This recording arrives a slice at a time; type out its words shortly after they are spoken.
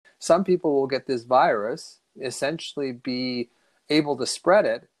some people will get this virus, essentially be able to spread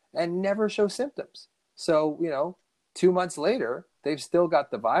it and never show symptoms. So, 2 months later, they've still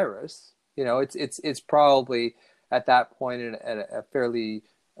got the virus. It's probably at that point in a fairly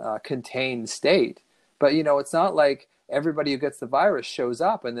contained state. But, it's not like everybody who gets the virus shows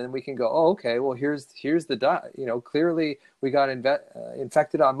up and then we can go, oh, okay, well, here's the, clearly we got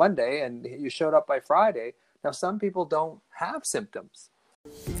infected on Monday and you showed up by Friday. Now, some people don't have symptoms.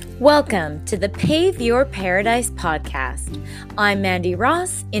 Welcome to the Pave Your Paradise podcast. I'm Mandy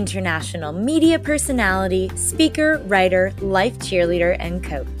Ross, international media personality, speaker, writer, life cheerleader, and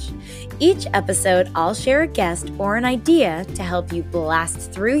coach. Each episode, I'll share a guest or an idea to help you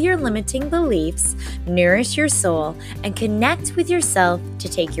blast through your limiting beliefs, nourish your soul, and connect with yourself to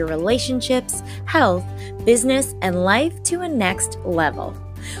take your relationships, health, business, and life to a next level.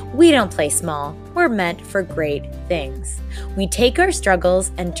 We don't play small. We're meant for great things. We take our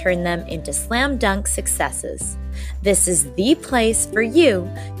struggles and turn them into slam dunk successes. This is the place for you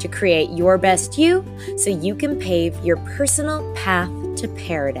to create your best you so you can pave your personal path to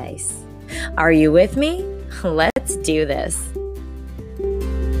paradise. Are you with me? Let's do this.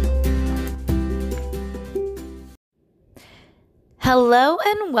 Hello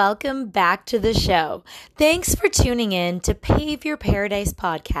and welcome back to the show. Thanks for tuning in to Pave Your Paradise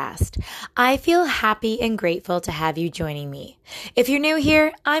podcast. I feel happy and grateful to have you joining me. If you're new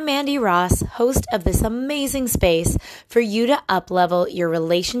here, I'm Mandy Ross, host of this amazing space for you to uplevel your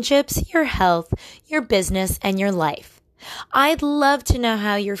relationships, your health, your business, and your life. I'd love to know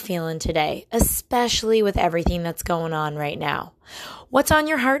how you're feeling today, especially with everything that's going on right now. What's on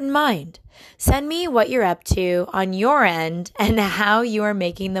your heart and mind? Send me what you're up to on your end and how you are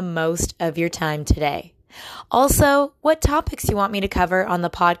making the most of your time today. Also, what topics you want me to cover on the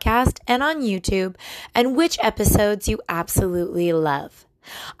podcast and on YouTube, and which episodes you absolutely love.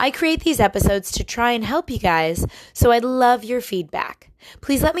 I create these episodes to try and help you guys, so I'd love your feedback.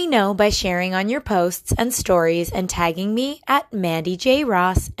 Please let me know by sharing on your posts and stories and tagging me at Mandy J.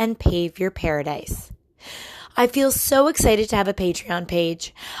 Ross and Pave Your Paradise. I feel so excited to have a Patreon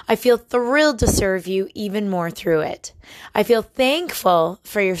page. I feel thrilled to serve you even more through it. I feel thankful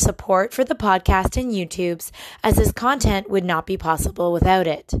for your support for the podcast and YouTubes, as this content would not be possible without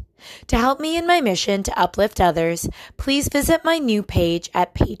it. To help me in my mission to uplift others, please visit my new page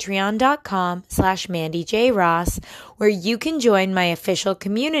at patreon.com/MandyJRoss, where you can join my official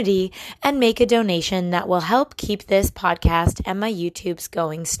community and make a donation that will help keep this podcast and my YouTubes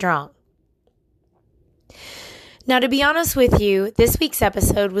going strong. Now, to be honest with you, this week's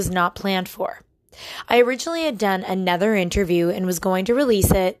episode was not planned for. I originally had done another interview and was going to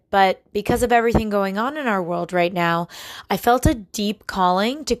release it, but because of everything going on in our world right now, I felt a deep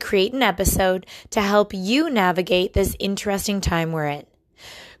calling to create an episode to help you navigate this interesting time we're in.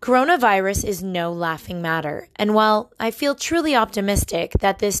 Coronavirus is no laughing matter, and while I feel truly optimistic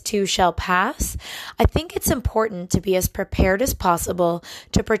that this too shall pass, I think it's important to be as prepared as possible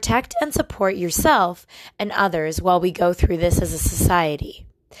to protect and support yourself and others while we go through this as a society.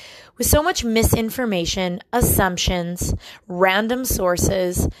 With so much misinformation, assumptions, random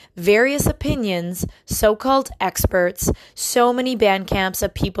sources, various opinions, so-called experts, so many band camps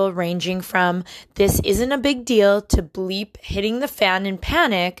of people ranging from this isn't a big deal to bleep hitting the fan in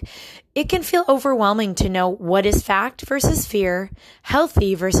panic, it can feel overwhelming to know what is fact versus fear,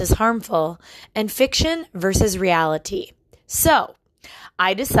 healthy versus harmful, and fiction versus reality. So,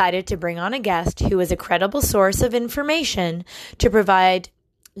 I decided to bring on a guest who is a credible source of information to provide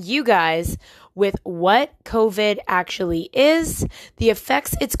you guys with what COVID actually is, the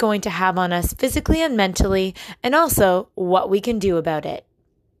effects it's going to have on us physically and mentally, and also what we can do about it.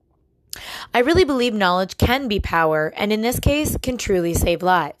 I really believe knowledge can be power, and in this case, can truly save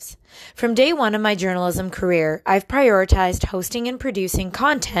lives. From day one of my journalism career, I've prioritized hosting and producing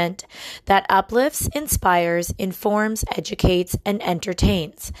content that uplifts, inspires, informs, educates, and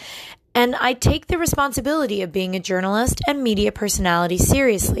entertains. And I take the responsibility of being a journalist and media personality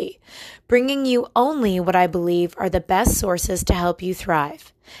seriously, bringing you only what I believe are the best sources to help you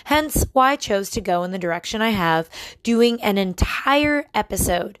thrive. Hence why I chose to go in the direction I have, doing an entire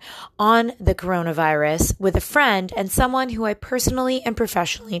episode on the coronavirus with a friend and someone who I personally and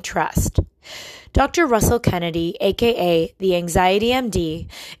professionally trust. Dr. Russell Kennedy, aka the Anxiety MD,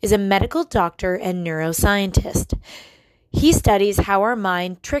 is a medical doctor and neuroscientist. He studies how our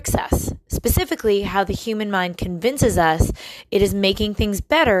mind tricks us, specifically how the human mind convinces us it is making things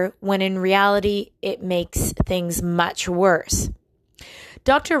better when in reality it makes things much worse.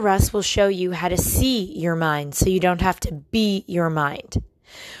 Dr. Russ will show you how to see your mind so you don't have to be your mind.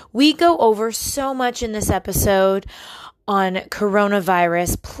 We go over so much in this episode on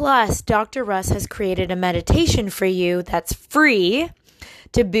coronavirus. Plus, Dr. Russ has created a meditation for you that's free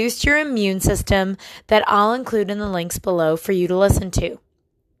to boost your immune system that I'll include in the links below for you to listen to.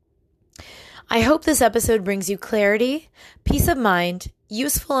 I hope this episode brings you clarity, peace of mind,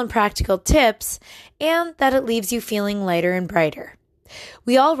 useful and practical tips, and that it leaves you feeling lighter and brighter.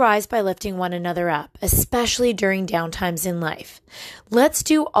 We all rise by lifting one another up, especially during downtimes in life. Let's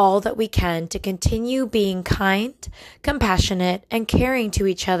do all that we can to continue being kind, compassionate, and caring to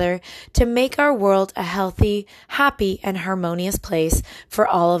each other to make our world a healthy, happy, and harmonious place for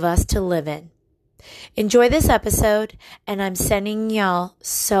all of us to live in. Enjoy this episode, and I'm sending y'all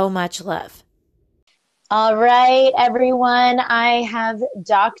so much love. All right, everyone. I have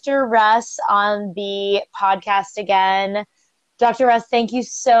Dr. Russ on the podcast again. Dr. Russ, thank you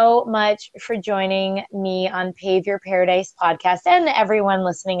so much for joining me on Pave Your Paradise podcast and everyone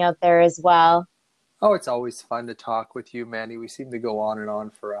listening out there as well. Oh, it's always fun to talk with you, Mandy. We seem to go on and on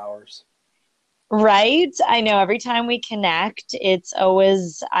for hours. Right? I know every time we connect, it's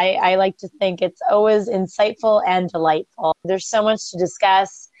always, I like to think it's always insightful and delightful. There's so much to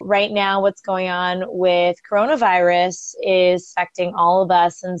discuss. Right now, what's going on with coronavirus is affecting all of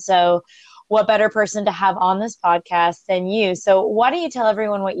us. And so what better person to have on this podcast than you? So why don't you tell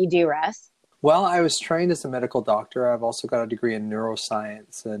everyone what you do, Russ? Well, I was trained as a medical doctor. I've also got a degree in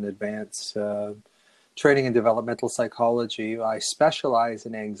neuroscience and advanced training in developmental psychology. I specialize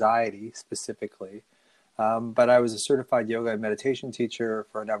in anxiety specifically, but I was a certified yoga and meditation teacher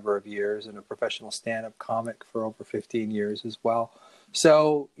for a number of years and a professional stand-up comic for over 15 years as well.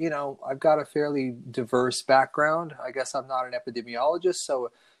 So, I've got a fairly diverse background. I guess I'm not an epidemiologist,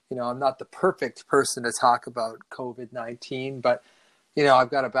 so I'm not the perfect person to talk about COVID-19, but, I've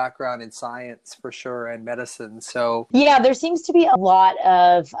got a background in science for sure and medicine. So yeah, there seems to be a lot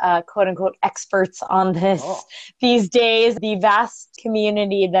of quote unquote experts on this these days. The vast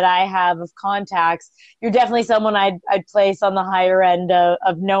community that I have of contacts, you're definitely someone I'd place on the higher end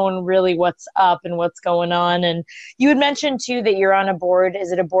of knowing really what's up and what's going on. And you had mentioned too that you're on a board.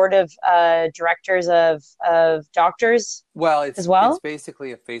 Is it a board of directors of doctors? Well, as well? It's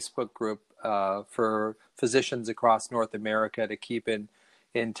basically a Facebook group for physicians across North America to keep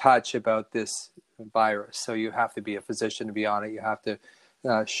in touch about this virus. So you have to be a physician to be on it. You have to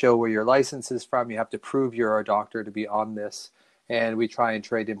show where your license is from. You have to prove you're a doctor to be on this. And we try and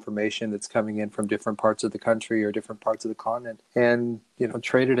trade information that's coming in from different parts of the country or different parts of the continent, and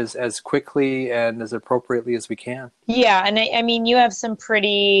trade it as quickly and as appropriately as we can. Yeah, and I mean, you have some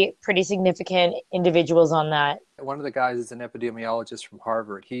pretty significant individuals on that. One of the guys is an epidemiologist from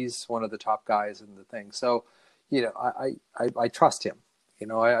Harvard. He's one of the top guys in the thing. So, I trust him.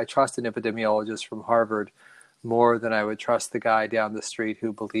 I trust an epidemiologist from Harvard more than I would trust the guy down the street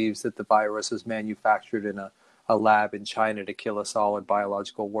who believes that the virus was manufactured in a lab in China to kill us all in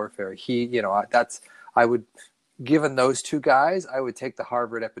biological warfare. Given those two guys, I would take the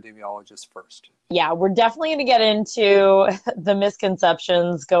Harvard epidemiologist first. Yeah, we're definitely going to get into the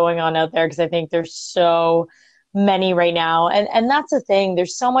misconceptions going on out there because I think there's so many right now. And that's the thing.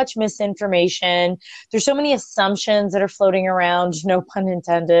 There's so much misinformation. There's so many assumptions that are floating around, no pun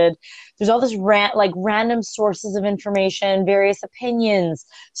intended. There's all this random sources of information, various opinions,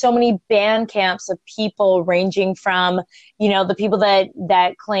 so many band camps of people ranging from, the people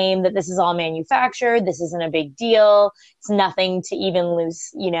that claim that this is all manufactured, this isn't a big deal, it's nothing to even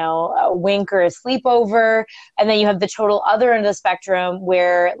lose, a wink or a sleep over. And then you have the total other end of the spectrum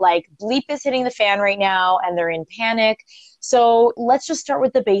where bleep is hitting the fan right now and they're in panic. So let's just start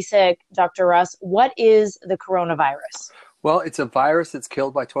with the basic, Dr. Russ. What is the coronavirus? Well, it's a virus that's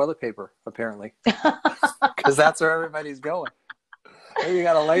killed by toilet paper, apparently, because that's where everybody's going. Maybe you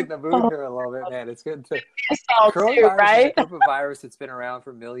got to lighten the mood here a little bit, man. It's good to. Coronavirus right? is a group of virus that's been around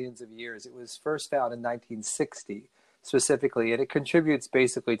for millions of years. It was first found in 1960, specifically, and it contributes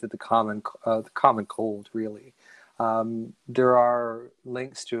basically to the common cold, really. There are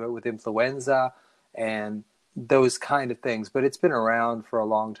links to it with influenza and those kind of things, but it's been around for a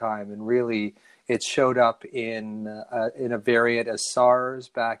long time, and really. It showed up in a variant as SARS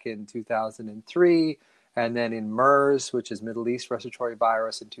back in 2003, and then in MERS, which is Middle East Respiratory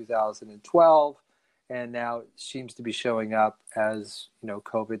Virus, in 2012, and now it seems to be showing up as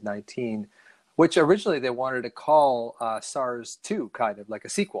COVID-19, which originally they wanted to call SARS-2, kind of like a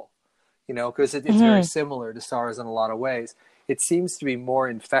sequel, because it's very similar to SARS in a lot of ways. It seems to be more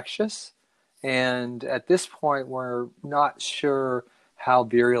infectious, and at this point, we're not sure how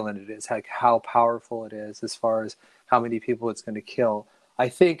virulent it is, how powerful it is as far as how many people it's going to kill. I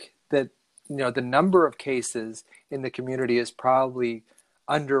think that the number of cases in the community is probably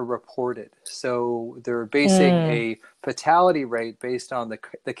underreported. So they're basing Mm. a fatality rate based on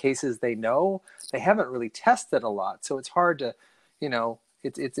the cases they know. They haven't really tested a lot, so it's hard to,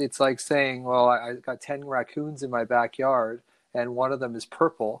 it's like saying, well, I got 10 raccoons in my backyard and one of them is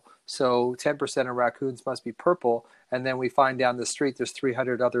purple, so 10% of raccoons must be purple, and then we find down the street there's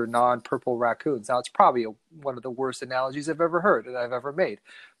 300 other non-purple raccoons. Now, it's probably one of the worst analogies I've ever heard and I've ever made,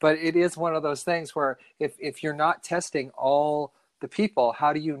 but it is one of those things where if you're not testing all the people,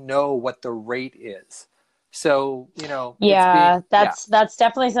 how do you know what the rate is? So, it's being, Yeah, yeah, that's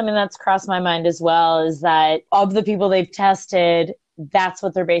definitely something that's crossed my mind as well, is that of the people they've tested, that's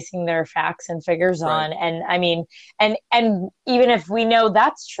what they're basing their facts and figures right. on. And I mean, and even if we know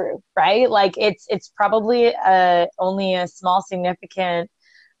that's true, right? Like it's probably only a small significant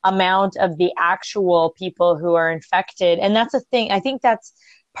amount of the actual people who are infected. And that's a thing. I think that's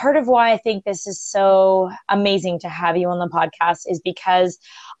part of why I think this is so amazing to have you on the podcast, is because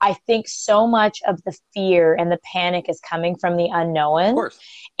I think so much of the fear and the panic is coming from the Of unknown. course.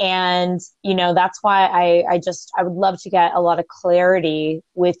 And, that's why I would love to get a lot of clarity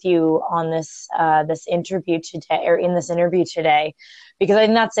with you on this interview today, or in this interview today, because I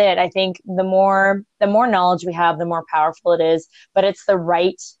think that's it. I think the more knowledge we have, the more powerful it is, but it's the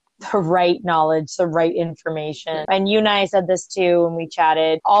right knowledge, the right information. Yeah. And you and I said this too when we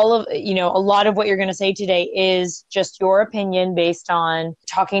chatted. A lot of what you're going to say today is just your opinion based on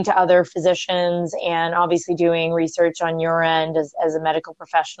talking to other physicians and obviously doing research on your end as a medical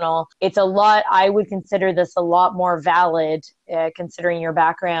professional. I would consider this a lot more valid, considering your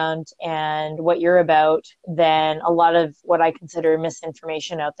background and what you're about, than a lot of what I consider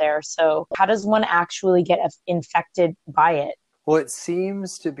misinformation out there. So how does one actually get infected by it? Well, it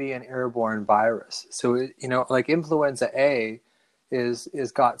seems to be an airborne virus. So, like influenza A is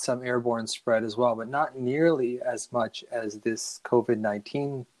got some airborne spread as well, but not nearly as much as this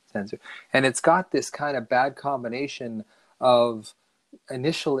COVID-19 sensor. And it's got this kind of bad combination of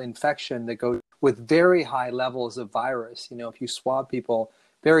initial infection that goes with very high levels of virus. If you swab people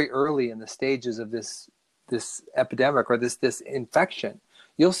very early in the stages of this epidemic or this infection,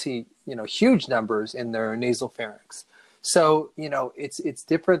 you'll see, huge numbers in their nasal pharynx. So, it's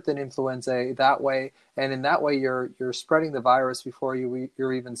different than influenza that way. And in that way, you're spreading the virus before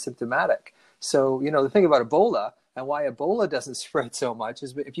you're even symptomatic. So, the thing about Ebola and why Ebola doesn't spread so much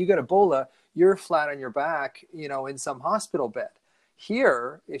is if you get Ebola, you're flat on your back, in some hospital bed.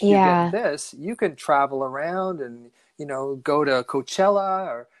 Here, if you get Yeah. this, you can travel around and, go to Coachella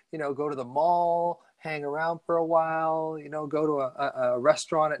or, go to the mall, hang around for a while, go to a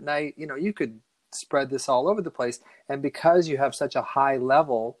restaurant at night. You could spread this all over the place. And because you have such a high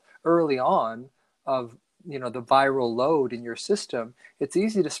level early on of, the viral load in your system, it's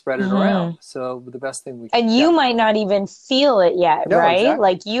easy to spread it around. Hmm. So the best thing And yeah. you might not even feel it yet, No, right? exactly.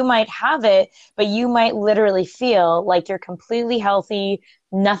 Like you might have it, but you might literally feel like you're completely healthy,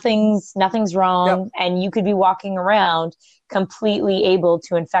 nothing's Yep. wrong, and you could be walking around completely able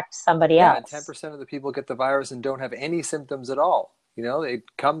to infect somebody Yeah. And else. 10% of the people get the virus and don't have any symptoms at all. It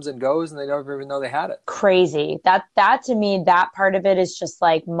comes and goes and they don't even know they had it. Crazy. That to me, that part of it is just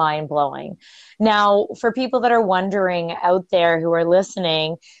like mind blowing. Now, for people that are wondering out there who are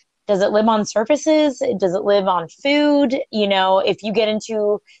listening, does it live on surfaces? Does it live on food? If you get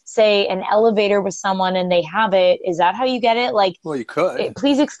into, say, an elevator with someone and they have it, is that how you get it? Like, Well, you could.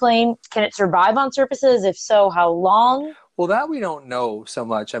 please explain, can it survive on surfaces? If so, how long? Well, that we don't know so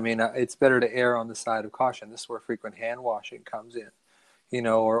much. I mean, it's better to err on the side of caution. This is where frequent hand washing comes in.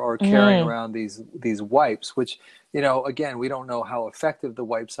 Or carrying Mm. around these wipes, which, again, we don't know how effective the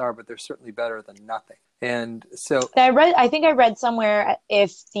wipes are, but they're certainly better than nothing. And so, I think I read somewhere,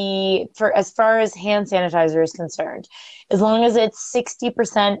 for as far as hand sanitizer is concerned, as long as it's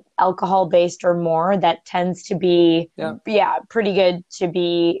 60% alcohol based or more, that tends to be, yeah, yeah, pretty good to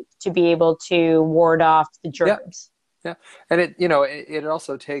be able to ward off the yeah, germs. yeah. And it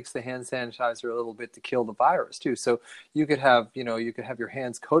also takes the hand sanitizer a little bit to kill the virus too. So you could have your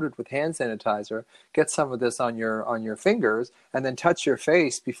hands coated with hand sanitizer, get some of this on your fingers, and then touch your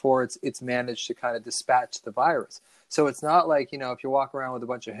face before it's managed to kind of dispatch the virus. So it's not like, if you walk around with a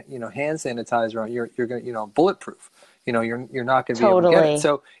bunch of, hand sanitizer on, you're going to, bulletproof. You're not going to be able to get it. Totally.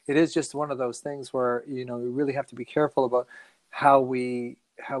 So it is just one of those things where, we really have to be careful about how we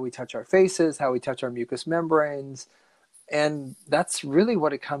touch our faces, how we touch our mucous membranes. And that's really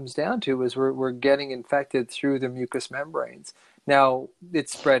what it comes down to, is we're getting infected through the mucous membranes. Now,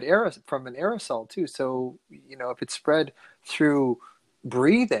 it's spread from an aerosol too. So, if it's spread through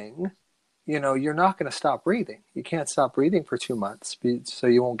breathing, you're not going to stop breathing. You can't stop breathing for 2 months, so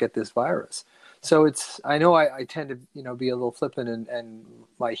you won't get this virus. So I know I tend to, be a little flippant and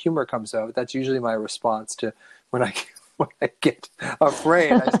my humor comes out. That's usually my response to when I, when I get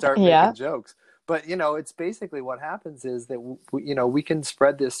afraid, I start Yeah. making jokes. But, it's basically what happens is that, we can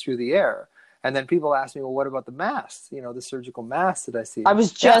spread this through the air. And then people ask me, well, what about the masks? The surgical masks that I I see.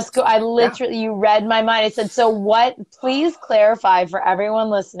 was Yeah. just I Yeah. literally, you read my mind. I said, so what, please clarify for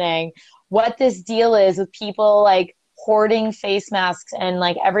everyone listening what this deal is with people like hoarding face masks and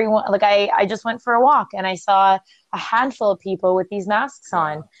like everyone, like I just went for a walk and I saw a handful of people with these masks Yeah.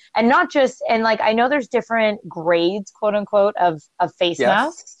 on. And not just, and like I know there's different grades, quote unquote, of face Yes.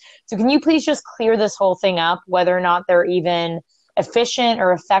 masks. So can you please just clear this whole thing up, whether or not they're even efficient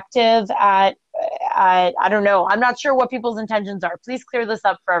or effective at I don't know. I'm not sure what people's intentions are. Please clear this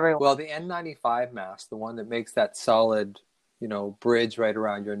up for everyone. Well, the N95 mask, the one that makes that solid, bridge right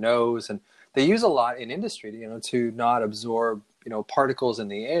around your nose, and they use a lot in industry, to not absorb, particles in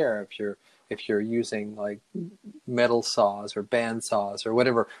the air if you're using like metal saws or band saws or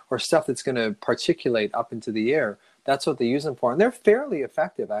whatever, or stuff that's going to particulate up into the air. That's what they use them for, and they're fairly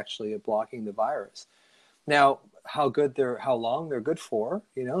effective actually at blocking the virus. Now, how long they're good for,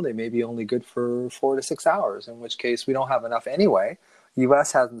 they may be only good for 4 to 6 hours, in which case we don't have enough anyway.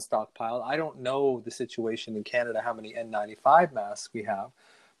 US hasn't stockpiled. I don't know the situation in Canada, how many N95 masks we have,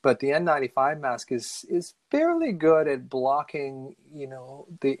 but the N95 mask is fairly good at blocking,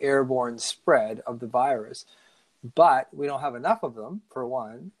 the airborne spread of the virus. But we don't have enough of them, for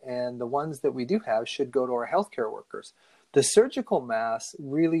one, and the ones that we do have should go to our healthcare workers. The surgical masks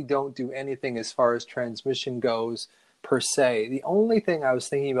really don't do anything as far as transmission goes, per se. The only thing I was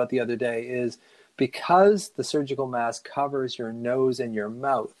thinking about the other day is because the surgical mask covers your nose and your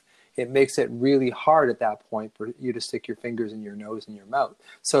mouth, it makes it really hard at that point for you to stick your fingers in your nose and your mouth.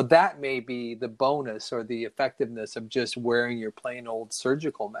 So that may be the bonus or the effectiveness of just wearing your plain old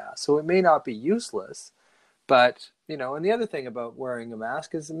surgical mask. So it may not be useless, but, and the other thing about wearing a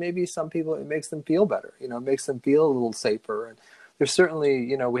mask is maybe some people, it makes them feel better, it makes them feel a little safer. And there's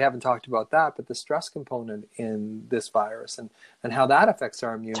certainly, we haven't talked about that, but the stress component in this virus and how that affects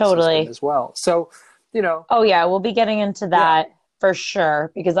our immune system Totally. as well. So, you know, Oh yeah, we'll be getting into yeah. that for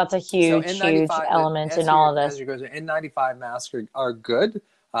sure because that's a So huge N95, to element in answer all your of this. question, N95 masks are good.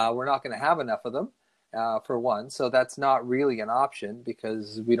 We're not going to have enough of them, for one. So that's not really an option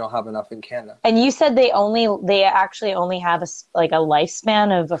because we don't have enough in Canada. And you said they actually only have like a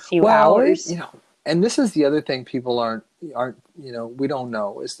lifespan of a few Well, hours. and this is the other thing people aren't we don't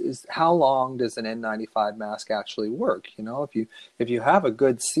know is how long does an N95 mask actually work? If you have a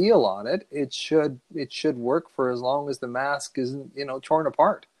good seal on it, it should work for as long as the mask isn't torn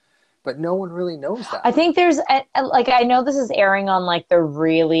apart. But no one really knows I that. think there's like I know this is airing on like the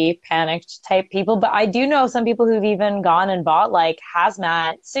really panicked type people, but I do know some people who've even gone and bought like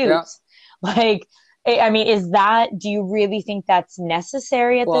hazmat Yeah. suits. Like, I mean, do you really think that's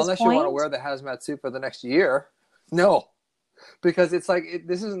necessary at Well, this unless you want to point? wear the hazmat suit for the next year, no, because it's like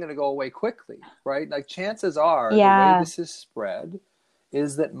this isn't going to go away quickly, right? Like chances are the way Yeah. this is spread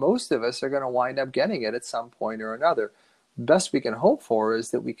is that most of us are going to wind up getting it at some point or another. Best we can hope for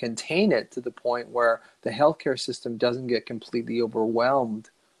is that we contain it to the point where the healthcare system doesn't get completely overwhelmed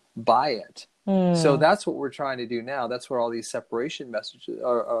by it. So Hmm. that's what we're trying to do now. That's where all these separation messages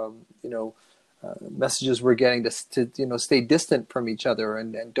are, messages we're getting to stay distant from each other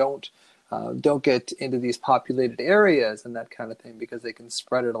and don't get into these populated areas and that kind of thing because they can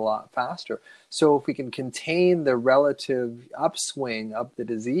spread it a lot faster. So if we can contain the relative upswing of the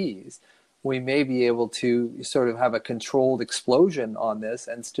disease, we may be able to sort of have a controlled explosion on this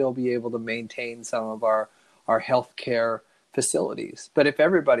and still be able to maintain some of our healthcare facilities. But if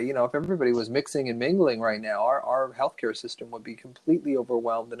everybody was mixing and mingling right now, our healthcare system would be completely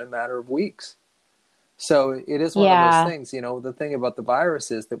overwhelmed in a matter of weeks. So it is one of those Yeah. things, the thing about the virus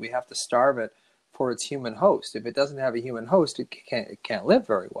is that we have to starve it for its human host. If it doesn't have a human host, it can't live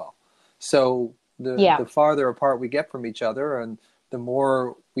very well. So the Yeah. the farther apart we get from each other and the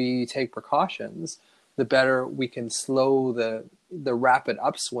more we take precautions, the better we can slow the rapid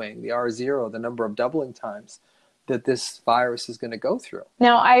upswing, the R0, the number of doubling times that this virus is going to go through.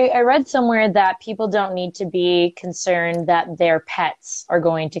 Now, I read somewhere that people don't need to be concerned that their pets are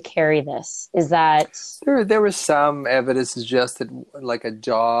going to carry this. Is that There was some evidence to suggest that like a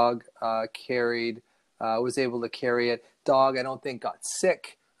dog was able to carry it. Dog, I don't think got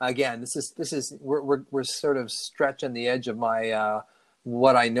sick. Again, this is we're sort of stretching the edge of my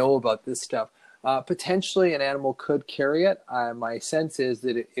what I know about this stuff. Potentially, an animal could carry it. My sense is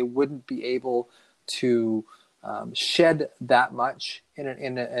that it wouldn't be able to shed that much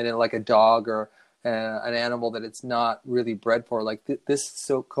in like a dog or an animal that it's not really bred for. Like this,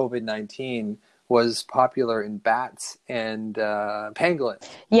 so COVID-19 was popular in bats and pangolins.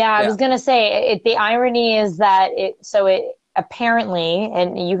 Yeah, I Yeah. was gonna say the irony is that it apparently,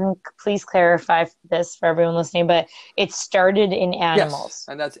 and you can please clarify this for everyone listening, but it started in Yes, animals.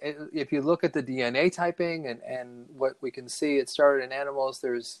 and that's if you look at the DNA typing and what we can see, it started in animals.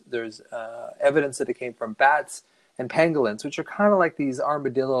 There's evidence that it came from bats and pangolins, which are kind of like these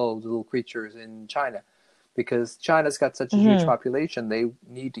armadillo little creatures in China, because China's got such a huge Hmm. population. They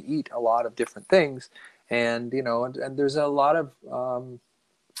need to eat a lot of different things, and and there's a lot of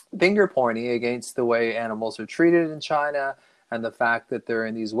finger pointing against the way animals are treated in China and the fact that they're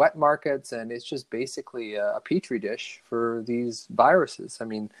in these wet markets, and it's just basically a petri dish for these viruses. I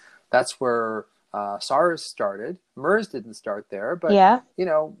mean, that's where SARS started. MERS didn't start there, but Yeah.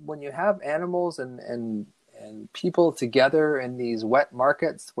 when you have animals and people together in these wet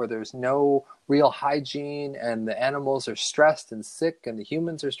markets where there's no real hygiene and the animals are stressed and sick and the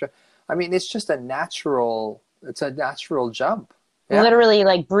humans are stressed. I mean, it's a natural jump. Yeah. Literally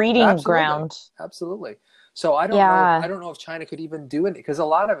like breeding Absolutely, ground. absolutely. So I don't know. I Yeah. don't know if China could even do it because a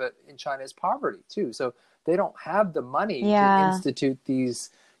lot of it in China is poverty too. So they don't have the money to Yeah. institute these,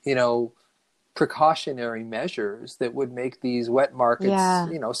 you know, precautionary measures that would make these wet markets,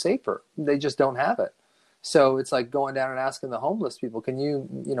 Yeah. safer. They just don't have it. So it's like going down and asking the homeless people, "Can you,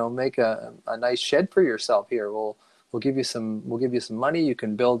 make a nice shed for yourself here? We'll give you some money. You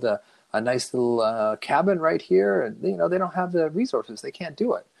can build a nice little cabin right here." And they don't have the resources. They can't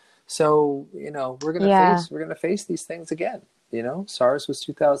do it. So we're gonna Yeah. face these things again. SARS was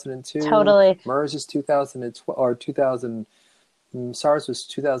 2002, Totally. MERS is 2012 or 2000. SARS was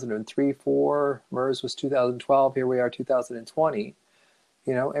 2003, 4. MERS was 2012. Here we are, 2020.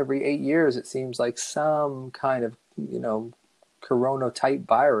 Every 8 years, it seems like some kind of, corona type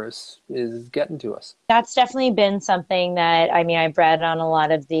virus is getting to us. That's definitely been something that, I mean, I've read on a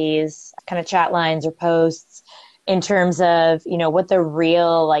lot of these kind of chat lines or posts in terms of, what the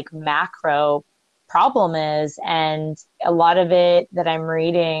real like macro problem is. And a lot of it that I'm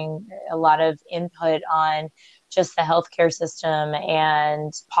reading, a lot of input on just the healthcare system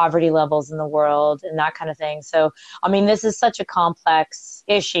and poverty levels in the world and that kind of thing. So, I mean, this is such a complex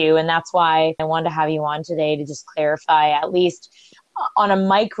issue. And that's why I wanted to have you on today to just clarify, at least on a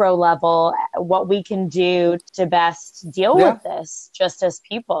micro level, what we can do to best deal Yeah. with this just as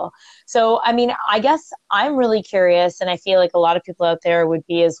people. So, I mean, I guess I'm really curious, and I feel like a lot of people out there would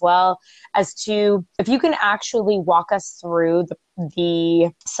be as well, as to if you can actually walk us through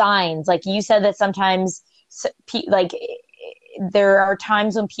the signs. Like you said that sometimes like there are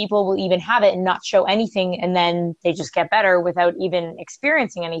times when people will even have it and not show anything, and then they just get better without even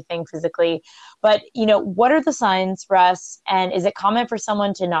experiencing anything physically. But, what are the signs, Russ? And is it common for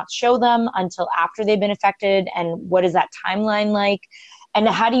someone to not show them until after they've been affected? And what is that timeline like? And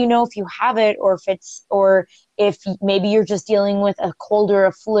how do you know if you have it, or if maybe you're just dealing with a cold or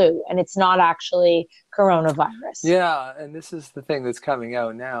a flu and it's not actually coronavirus? Yeah, and this is the thing that's coming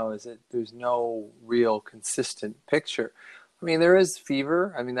out now is that there's no real consistent picture. I mean, there is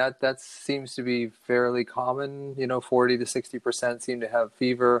fever. I mean, that seems to be fairly common. 40 to 60% seem to have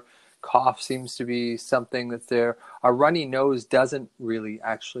fever. Cough seems to be something that's there. A runny nose doesn't really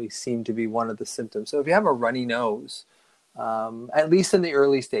actually seem to be one of the symptoms. So if you have a runny nose, at least in the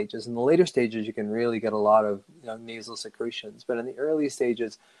early stages, in the later stages, you can really get a lot of nasal secretions. But in the early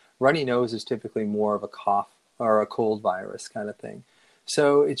stages, runny nose is typically more of a cough or a cold virus kind of thing.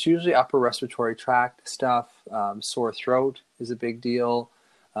 So it's usually upper respiratory tract stuff. Sore throat is a big deal.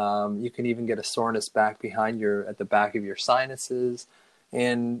 You can even get a soreness at the back of your sinuses.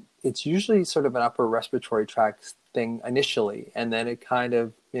 And it's usually sort of an upper respiratory tract thing initially. And then it kind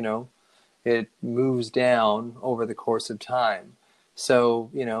of, it moves down over the course of time. So,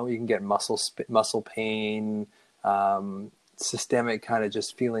 you can get muscle pain, systemic kind of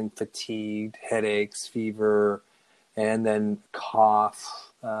just feeling fatigued, headaches, fever, and then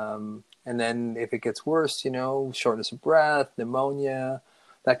cough. And then if it gets worse, shortness of breath, pneumonia,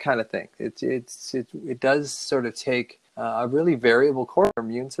 that kind of thing. It does sort of take a really variable core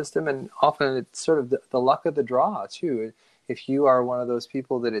immune system, and often it's sort of the luck of the draw too. If you are one of those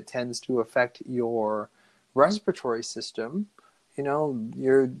people that it tends to affect your respiratory system,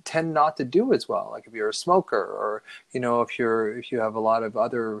 you tend not to do as well. Like if you're a smoker, or if you have a lot of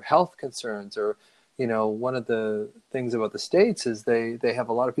other health concerns, or one of the things about the States is they have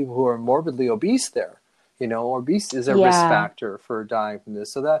a lot of people who are morbidly obese there. Obese is a risk Yeah. factor for dying from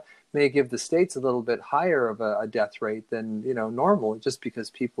this. So that may give the States a little bit higher of a death rate than normal, just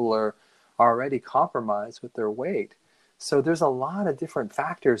because people are already compromised with their weight. So there's a lot of different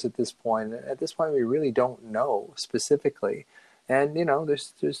factors at this point. At this point, we really don't know specifically. And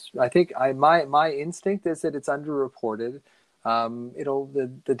there's I think my instinct is that it's underreported.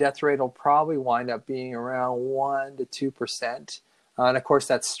 The death rate will probably wind up being around 1 to 2%. And of course,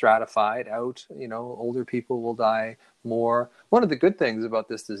 that's stratified out. Older people will die more. One of the good things about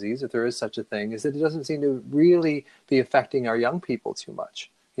this disease, if there is such a thing, is that it doesn't seem to really be affecting our young people too much.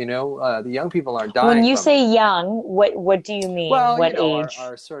 The young people aren't When dying you from it. say young, what do you mean? Well, What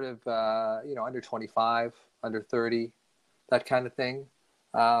our age? sort of, under 25, under 30, that kind of thing.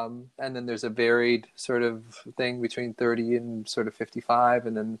 And then there's a varied sort of thing between 30 and sort of 55,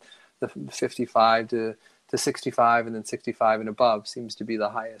 and then the 55 to 65, and then 65 and above seems to be the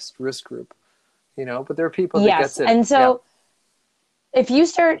highest risk group. But there are people that Yes. gets it. And Yeah. so if you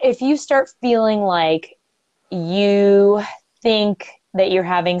start feeling like you think that you're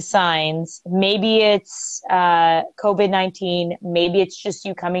having signs, maybe it's COVID-19, maybe it's just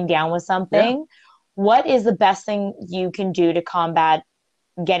you coming down with Yeah. something. What is the best thing you can do to combat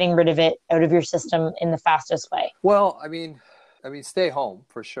getting rid of it out of your system in the fastest way? Well, I mean, stay home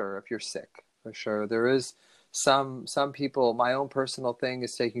for sure if you're sick. For sure, there is some people. My own personal thing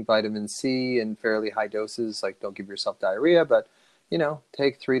is taking vitamin C in fairly high doses. Like, don't give yourself diarrhea, but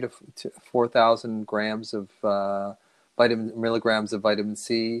take 3 to 4,000 grams of milligrams of vitamin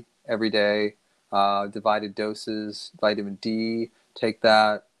C every day. Divided doses. Vitamin D. Take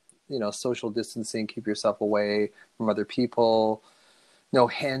that. Social distancing. Keep yourself away from other people. No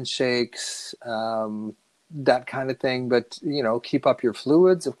handshakes, that kind of thing. But keep up your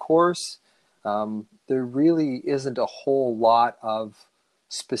fluids, of course. There really isn't a whole lot of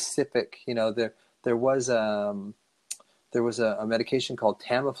specific. There was a medication called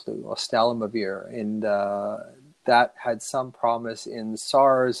Tamiflu, or Stalimavir, and that had some promise in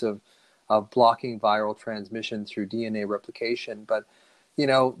SARS of blocking viral transmission through DNA replication. But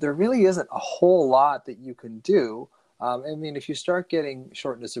there really isn't a whole lot that you can do. If you start getting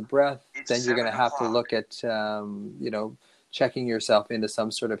shortness of breath, then you're going to have to look at, checking yourself into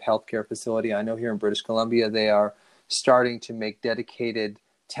some sort of healthcare facility. I know here in British Columbia, they are starting to make dedicated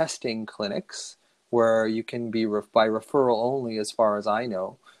testing clinics where you can be by referral only, as far as I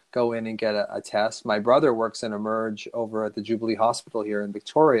know, go in and get a test. My brother works in Emerge over at the Jubilee Hospital here in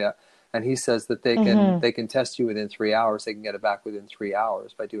Victoria, and he says that they can Mm-hmm. they can test you within 3 hours. They can get it back within 3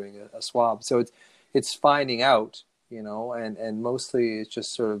 hours by doing a swab. So it's finding out, and mostly it's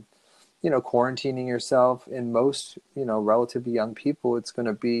just sort of, quarantining yourself. In most, relatively young people, it's going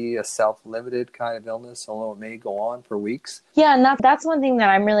to be a self-limited kind of illness, although it may go on for weeks. Yeah, and that's one thing that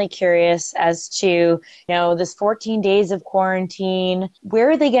I'm really curious as to, this 14 days of quarantine. Where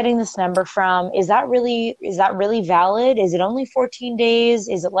are they getting this number from? Is that really valid? Is it only 14 days?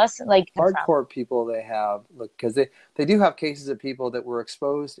 Is it less than from? Hardcore people, they have, look, because they do have cases of people that were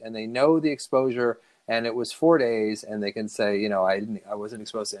exposed and they know the exposure, and it was 4 days, and they can say, I wasn't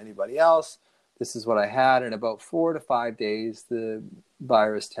exposed to anybody else. This is what I had. And about 4 to 5 days, the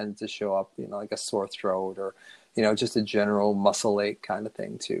virus tends to show up, like a sore throat, or just a general muscle ache kind of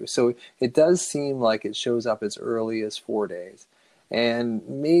thing too. So it does seem like it shows up as early as 4 days, and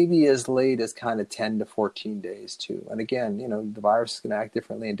maybe as late as kind of 10 to 14 days too. And again, the virus is going to act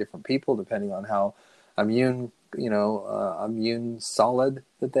differently in different people depending on how immune solid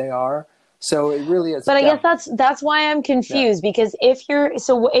that they are. So it really is. But I Yeah. guess that's why I'm Yeah. confused, because if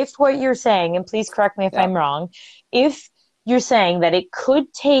what you're saying, and please correct me if Yeah. I'm wrong, if you're saying that it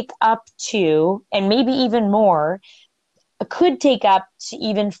could take up to, and maybe even more, it could take up to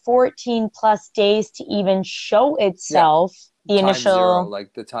even 14 plus days to even show Yeah. itself, the Time zero, initial.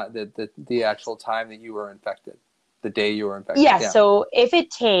 like the time, the actual time that you were infected, the day you were infected. Yeah, Yeah. so it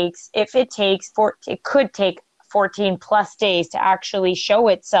could take 14 plus days to actually show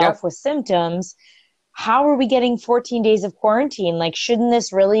Yeah. itself with symptoms. How are we getting 14 days of quarantine? Like, shouldn't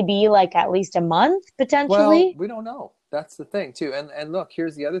this really be like at least a month Well, potentially? we don't know. That's the thing too. And look,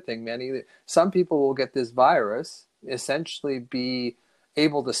 here's the other thing, Manny. Some people will get this virus, essentially be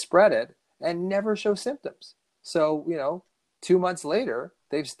able to spread it and never show symptoms. So, 2 months later,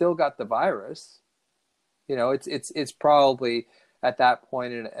 they've still got the virus. It's probably at that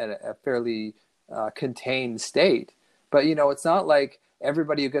point in a fairly contained state. But it's not like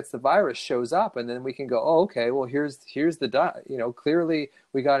everybody who gets the virus shows up and then we can go, oh, okay, well, here's the clearly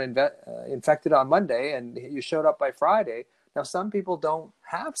we got infected on Monday and you showed up by Friday. Now some people don't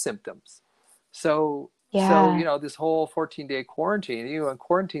have symptoms, so Yeah. this whole 14-day quarantine, you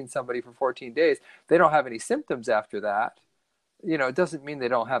quarantine somebody for 14 days, they don't have any symptoms after that. It doesn't mean they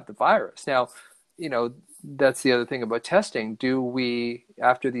don't have the virus. Now, that's the other thing about testing. Do we,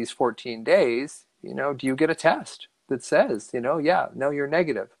 after these 14 days, do you get a test that says, yeah, no, you're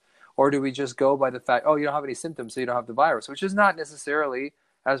negative? Or do we just go by the fact, oh, you don't have any symptoms, so you don't have the virus, which is not necessarily,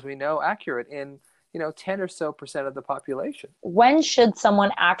 as we know, accurate in, 10 or so percent of the population. When should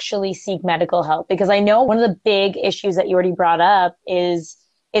someone actually seek medical help? Because I know one of the big issues that you already brought up is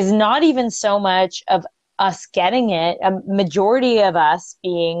not even so much of us getting it. A majority of us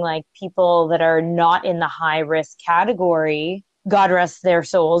being like people that are not in the high risk category. God rest their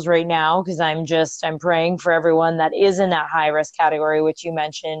souls right now, because I'm praying for everyone that is in that high risk category, which you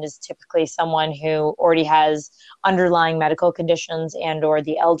mentioned is typically someone who already has underlying medical conditions and or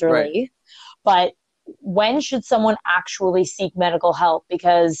the elderly. Right. But when should someone actually seek medical help?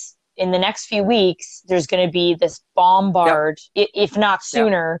 Because in the next few weeks, there's going to be this bombard, if not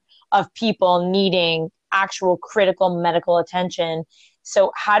sooner, of people needing actual critical medical attention.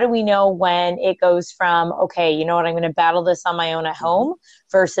 So how do we know when it goes from, okay, you know what, I'm going to battle this on my own at home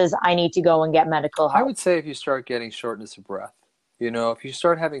versus I need to go and get medical help? I would say if you start getting shortness of breath, if you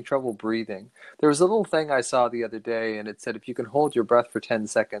start having trouble breathing, there was a little thing I saw the other day and it said if you can hold your breath for 10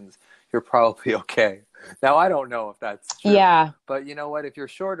 seconds, you're probably okay. Now, I don't know if that's true. Yeah. But you know what? If you're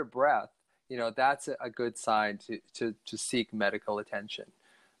short of breath, that's a good sign to seek medical attention.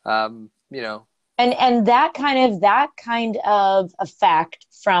 And that kind of effect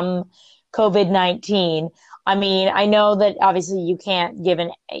from COVID-19. I mean, I know that obviously you can't give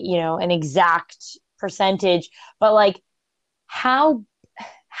an exact percentage, but like how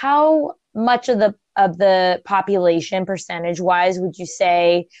much of the population percentage wise would you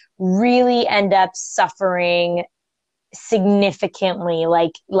say really end up suffering significantly,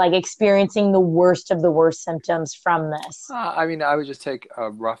 like experiencing the worst of the worst symptoms from this? I would just take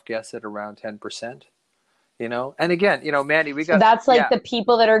a rough guess at around 10%. And again, Mandy, So that's like the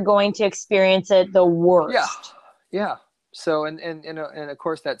people that are going to experience it the worst. Yeah. So, and of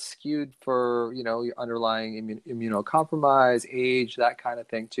course that's skewed for, your underlying immunocompromise, age, that kind of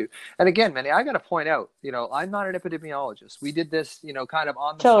thing too. And again, Mandy, I got to point out, I'm not an epidemiologist. We did this, kind of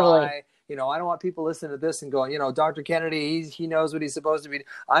on the fly. I don't want people listening to this and going, Dr. Kennedy, he knows what he's supposed to be.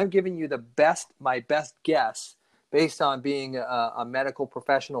 I'm giving you my best guess based on being a medical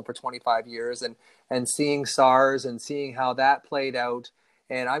professional for 25 years and seeing SARS and seeing how that played out.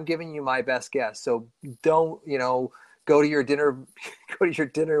 And I'm giving you my best guess. So don't, go to your dinner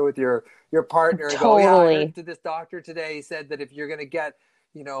with your partner and go, yeah, I heard to this doctor today, he said that if you're going to get,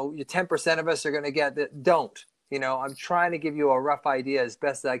 you 10% of us are going to get that. Don't, I'm trying to give you a rough idea as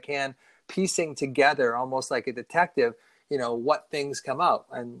best as I can, piecing together almost like a detective, what things come out.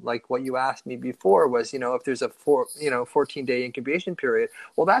 And like what you asked me before was, if there's a 14-day incubation period,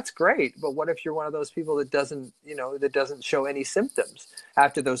 well, that's great. But what if you're one of those people that doesn't show any symptoms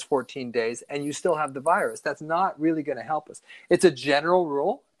after those 14 days and you still have the virus? That's not really going to help us. It's a general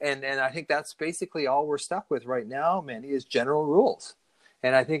rule. And I think that's basically all we're stuck with right now, Mandy, is general rules.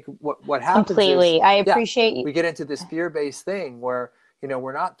 And I think what happens completely is, I appreciate you. We get into this fear-based thing where,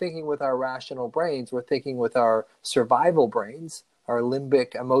 we're not thinking with our rational brains. We're thinking with our survival brains, our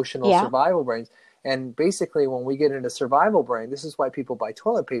limbic emotional survival brains. And basically, when we get into survival brain, this is why people buy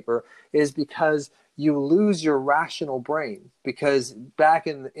toilet paper, is because you lose your rational brain. Because back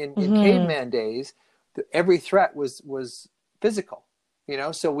in caveman days, every threat was physical.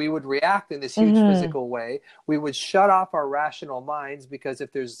 So we would react in this huge physical way. We would shut off our rational minds because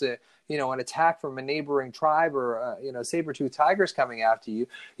if there's an attack from a neighboring tribe or saber-toothed tigers coming after you,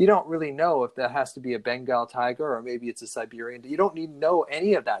 you don't really know if that has to be a Bengal tiger or maybe it's a Siberian. You don't need to know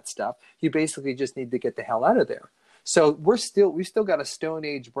any of that stuff. You basically just need to get the hell out of there. So we've still got a Stone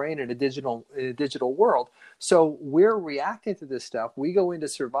Age brain in a digital world. So we're reacting to this stuff. We go into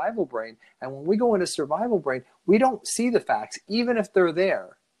survival brain, and when we go into survival brain, we don't see the facts, even if they're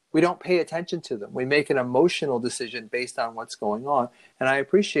there. We don't pay attention to them. We make an emotional decision based on what's going on. And I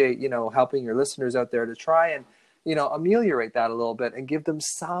appreciate, helping your listeners out there to try and, ameliorate that a little bit and give them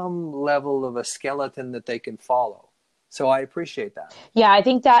some level of a skeleton that they can follow. So I appreciate that. Yeah, I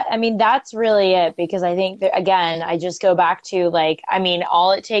think that's really it, because I think that, again, I just go back to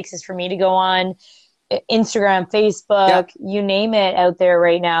all it takes is for me to go on Instagram, Facebook, you name it out there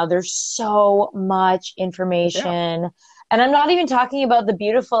right now. There's so much information. Yeah. And I'm not even talking about the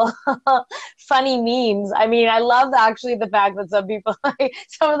beautiful, funny memes. I mean, I love actually the fact that some people,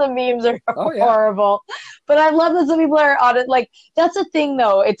 some of the memes are horrible, but I love that some people are on it. Like, that's the thing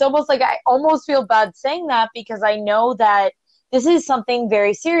though. It's almost like I almost feel bad saying that because I know that this is something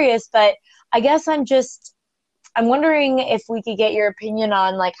very serious, but I guess I'm wondering if we could get your opinion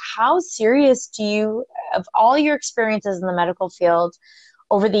on like, how serious do you, of all your experiences in the medical field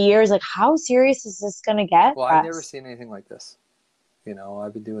over the years, like how serious is this going to get? Well, I've never seen anything like this.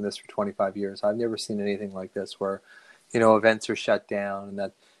 I've been doing this for 25 years. I've never seen anything like this where, events are shut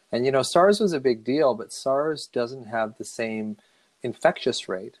down And, SARS was a big deal, but SARS doesn't have the same infectious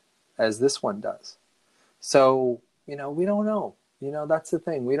rate as this one does. So, we don't know. That's the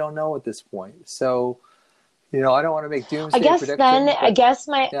thing. We don't know at this point. So, I don't want to make I doomsday guess then, predictions, I but guess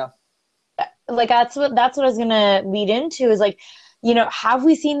my, yeah. like, that's what I was gonna lead into is like, have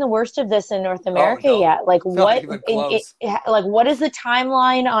we seen the worst of this in North Oh, America no, yet? Like not what even in it, close. like what is the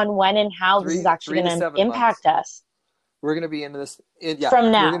timeline on when and how this is actually Three to gonna 7 months. impact us We're going to be in this. Yeah, from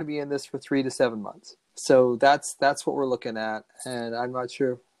we're going to now? be in this for 3 to 7 months. So that's what we're looking at, and I'm not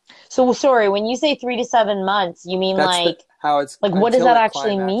sure. So sorry, when you say 3 to 7 months, you mean That's the how it's like what does until that it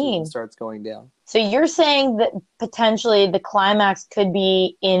actually climaxes and mean? starts going down. So you're saying that potentially the climax could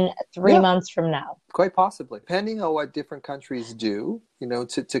be in three Yeah, months from now. quite possibly, depending on what different countries do,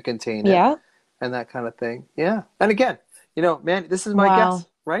 to contain it Yeah. and that kind of thing. Yeah, and again, man, this is my Wow. guess,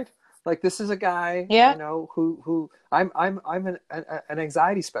 right? Like this is a guy, Yeah. who I'm an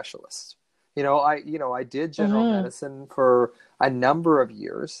anxiety specialist. I did general Mm-hmm. medicine for a number of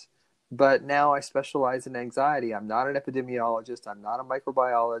years, but now I specialize in anxiety. I'm not an epidemiologist. I'm not a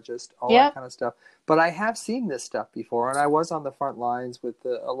microbiologist. All that Yeah. kind of stuff. But I have seen this stuff before, and I was on the front lines with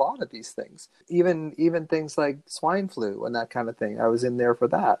a lot of these things. Even things like swine flu and that kind of thing. I was in there for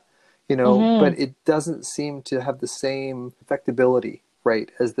that. Mm-hmm. But it doesn't seem to have the same affectability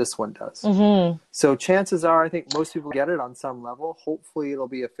rate as this one does. Mm-hmm. So chances are, I think most people get it on some level. Hopefully, it'll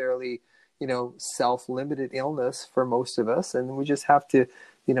be a fairly, self-limited illness for most of us, and we just have to,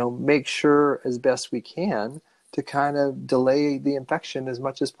 make sure as best we can to kind of delay the infection as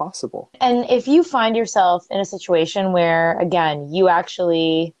much as possible. And if you find yourself in a situation where, again, you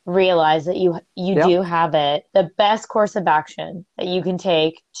actually realize that you Yeah, do have it, the best course of action that you can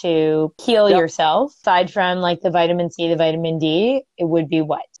take to heal yeah. yourself, aside from like the vitamin C, the vitamin D, it would be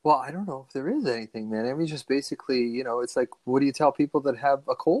what? Well, I don't know if there is anything, man. I mean, just basically, it's like, what do you tell people that have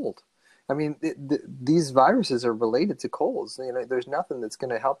a cold? I mean, these viruses are related to colds. There's nothing that's going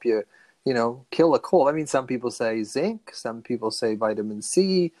to help you, kill a cold. I mean, some people say zinc, some people say vitamin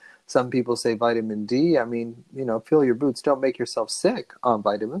C, some people say vitamin D. I mean, fill your boots. Don't make yourself sick on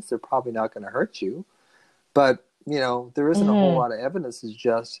vitamins. They're probably not going to hurt you. But, there isn't a whole Mm-hmm. lot of evidence. It's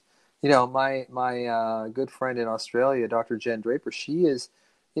just, my good friend in Australia, Dr. Jen Draper, she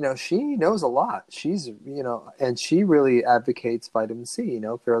knows a lot. She's, and she really advocates vitamin C,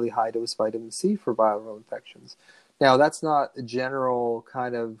 fairly high dose vitamin C for viral infections. Now, that's not a general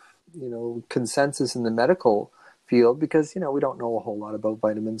kind of, consensus in the medical field because, we don't know a whole lot about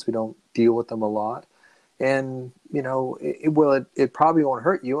vitamins. We don't deal with them a lot. And, it probably won't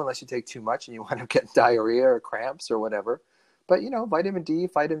hurt you unless you take too much and you wind up getting diarrhea or cramps or whatever. But, vitamin D,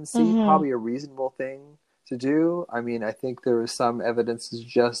 vitamin C, Mm-hmm. probably a reasonable thing to do. I mean, I think there is some evidence to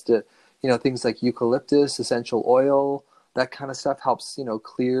suggest that, things like eucalyptus, essential oil, that kind of stuff helps,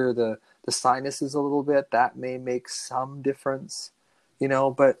 clear the sinuses a little bit. That may make some difference,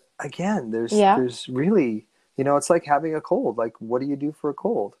 but again, Yeah. there's really, it's like having a cold. Like, what do you do for a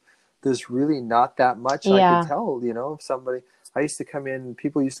cold? There's really not that much I could Yeah. tell, if somebody,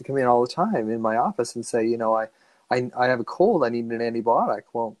 people used to come in all the time in my office and say, I have a cold, I need an antibiotic.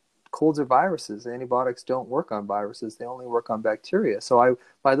 Well, colds are viruses. Antibiotics don't work on viruses. They only work on bacteria. So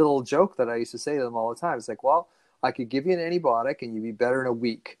my little joke that I used to say to them all the time is like, well, I could give you an antibiotic and you'd be better in a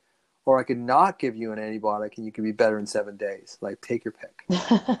week. Or I could not give you an antibiotic and you could be better in 7 days. Like, take your pick.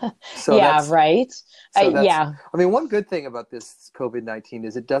 So Yeah, that's right. Yeah. I mean, one good thing about this COVID-19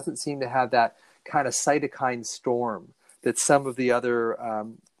 is it doesn't seem to have that kind of cytokine storm that some of the other,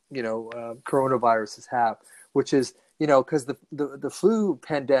 coronaviruses have, which is, because the flu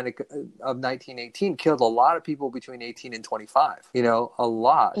pandemic of 1918 killed a lot of people between 18 and 25, a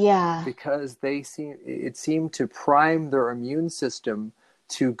lot, Yeah. because it seemed to prime their immune system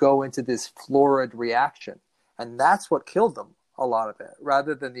to go into this florid reaction. And that's what killed them, a lot of it,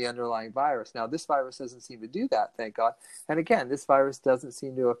 rather than the underlying virus. Now, this virus doesn't seem to do that, thank God. And again, this virus doesn't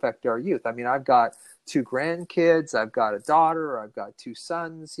seem to affect our youth. I mean, I've got 2 grandkids, I've got a daughter, I've got 2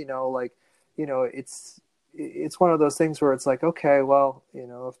 sons, it's one of those things where it's like, okay, well,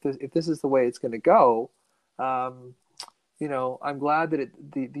 if this is the way it's going to go, um, I'm glad that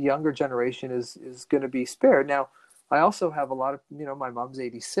the younger generation is going to be spared. Now, I also have a lot of, my mom's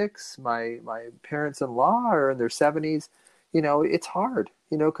 86, my parents-in-law are in their 70s. It's hard,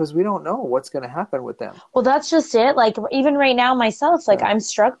 because we don't know what's going to happen with them. Well, that's just it. Like, even right now, myself, like, Yeah. I'm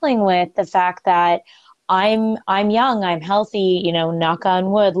struggling with the fact that I'm young, I'm healthy, knock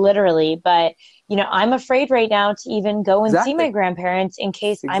on wood, literally, but I'm afraid right now to even go and see my Exactly. grandparents in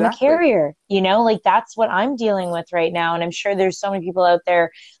case I'm a Exactly. carrier, like that's what I'm dealing with right now. And I'm sure there's so many people out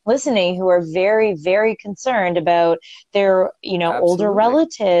there listening who are very, very concerned about their, older Absolutely.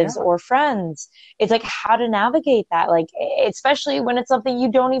 relatives Yeah. or friends. It's like how to navigate that, like especially when it's something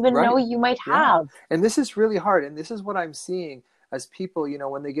you don't even know Right. you might Yeah. have. And this is really hard. And this is what I'm seeing as people,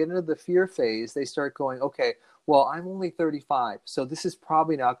 when they get into the fear phase, they start going, okay, well, I'm only 35, so this is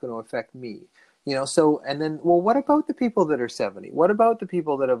probably not going to affect me. So, and then, well, what about the people that are 70? What about the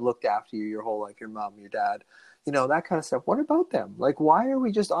people that have looked after you your whole life, your mom, your dad, that kind of stuff? What about them? Like, why are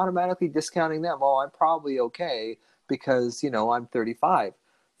we just automatically discounting them? Oh, I'm probably okay because, I'm 35.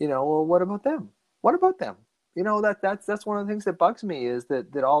 Well, what about them? What about them? That's one of the things that bugs me is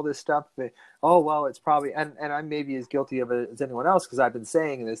that all this stuff, oh well, it's probably, and I'm maybe as guilty of it as anyone else because I've been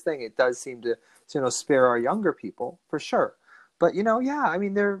saying in this thing it does seem to spare our younger people for sure. But yeah, I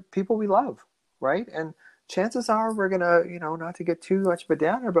mean, they're people we love, right? And chances are we're gonna, not to get too much of a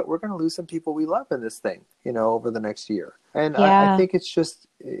downer, but we're gonna lose some people we love in this thing, over the next year. And I Yeah. think it's just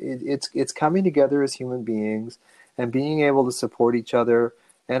it's coming together as human beings and being able to support each other.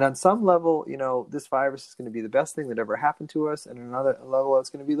 And on some level, this virus is going to be the best thing that ever happened to us, and on another level, it's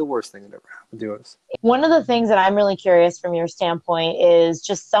going to be the worst thing that ever happened to us. One of the things that I'm really curious from your standpoint is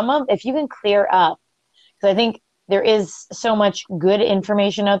just if you can clear up, because I think there is so much good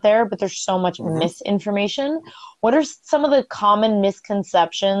information out there, but there's so much Hmm. misinformation. What are some of the common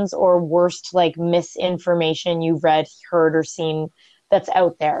misconceptions or worst like misinformation you've read, heard, or seen that's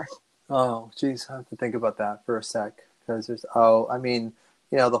out there? Oh, geez, I have to think about that for a sec because I mean,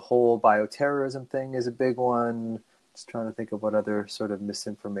 the whole bioterrorism thing is a big one. Just trying to think of what other sort of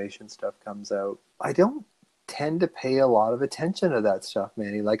misinformation stuff comes out. I don't tend to pay a lot of attention to that stuff,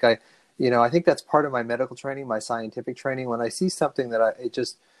 Manny. Like I think that's part of my medical training, my scientific training. When I see something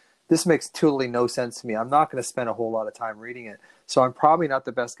that this makes totally no sense to me, I'm not going to spend a whole lot of time reading it. So I'm probably not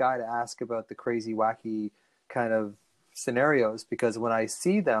the best guy to ask about the crazy, wacky kind of scenarios because when I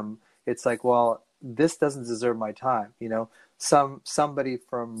see them, it's like, well, this doesn't deserve my time. Somebody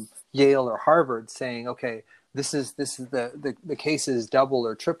from Yale or Harvard saying, okay, this is the cases double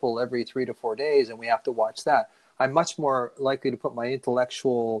or triple every 3 to 4 days, and we have to watch that. I'm much more likely to put my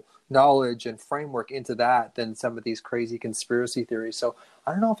intellectual knowledge and framework into that than some of these crazy conspiracy theories. So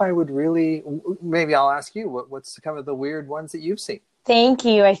I don't know if I would really. Maybe I'll ask you what's kind of the weird ones that you've seen. Thank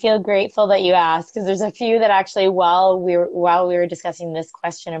you. I feel grateful that you asked because there's a few that actually while we were discussing this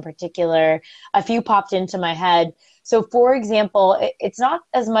question in particular, a few popped into my head. So for example, it's not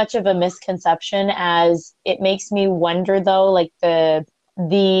as much of a misconception as it makes me wonder though, like the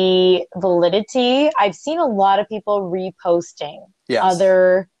validity. I've seen a lot of people reposting Yes.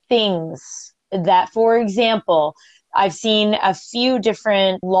 other things that, for example, I've seen a few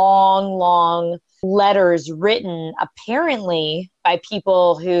different long letters written apparently by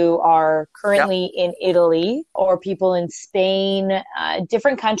people who are Yep. currently in Italy or people in Spain,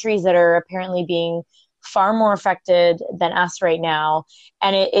 different countries that are apparently being far more affected than us right now.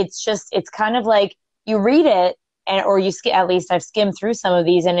 And it's kind of like you read it and or at least I've skimmed through some of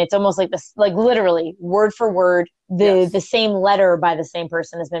these and it's almost like this, like literally word for word the Yes. same letter by the same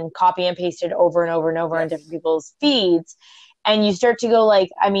person has been copy and pasted over and over and over on different Yes. people's feeds, and you start to go like,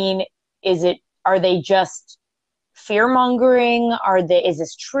 I mean, is it are they just fear mongering? Is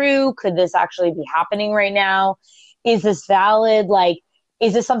this true? Could this actually be happening right now? Is this valid? Like,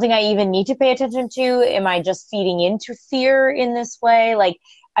 is this something I even need to pay attention to? Am I just feeding into fear in this way? Like,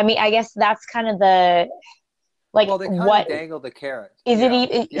 I mean, I guess that's kind of the like Well, they kind of what dangle the carrot, is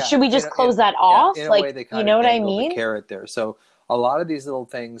it Yeah, should we just close that yeah, off? in a Like, way, they you kind know of what I dangle the mean? carrot there. So a lot of these little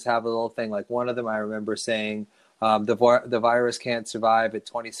things have a little thing. Like one of them, I remember saying, the virus can't survive at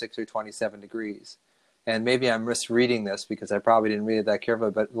 26 or 27 degrees. And maybe I'm misreading this because I probably didn't read it that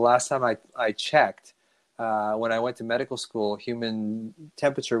carefully. But the last time I checked, when I went to medical school, human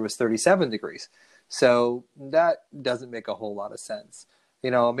temperature was 37 degrees. So that doesn't make a whole lot of sense.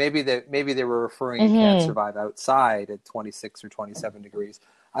 Maybe they were referring it can't Mm-hmm. survive outside at 26 or 27 degrees.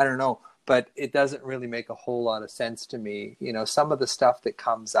 I don't know, but it doesn't really make a whole lot of sense to me. Some of the stuff that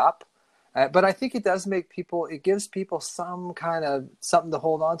comes up, but I think it does make people. It gives people some kind of something to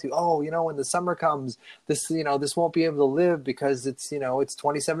hold on to. Oh, when the summer comes, this won't be able to live because it's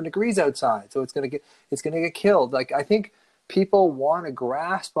 27 degrees outside, so it's gonna get killed. Like I think people want to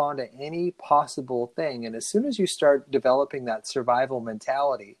grasp onto any possible thing, and as soon as you start developing that survival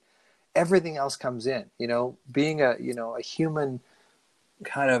mentality, everything else comes in. Being a human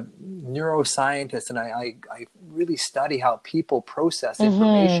kind of neuroscientist, and I really study how people process Mm-hmm.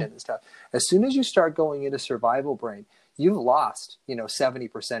 information and stuff. As soon as you start going into survival brain, you've lost,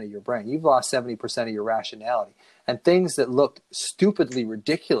 70% of your brain. You've lost 70% of your rationality. And things that looked stupidly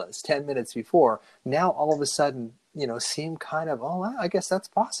ridiculous 10 minutes before, now all of a sudden, seem kind of, oh, I guess that's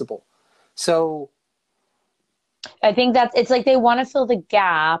possible. So, I think it's like they want to fill the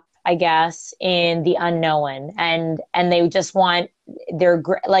gap, I guess, in the unknown, and they just want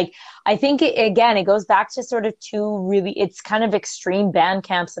like, I think again, it goes back to sort of two really, it's kind of extreme band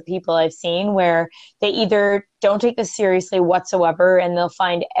camps of people I've seen where they either don't take this seriously whatsoever and they'll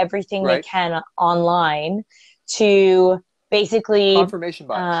find everything they right. can online to basically Confirmation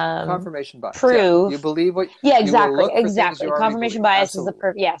bias. Confirmation bias. prove. Yeah. You believe what Yeah, you will exactly. look for things you Exactly. already Confirmation believe. bias is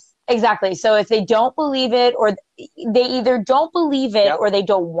Absolutely. yes, exactly. So if they don't believe it, or they either don't believe it Yep. or they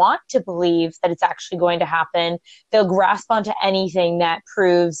don't want to believe that it's actually going to happen, they'll grasp onto anything that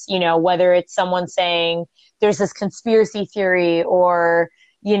proves, whether it's someone saying there's this conspiracy theory, or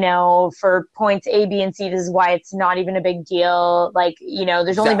for points A, B, and C, this is why it's not even a big deal. Like,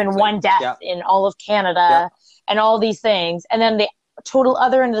 there's only been one death Yep. in all of Canada, Yep. and all these things. And then the total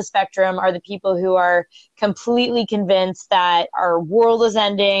other end of the spectrum are the people who are completely convinced that our world is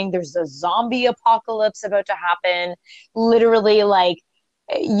ending. There's a zombie apocalypse about to happen. Literally, like,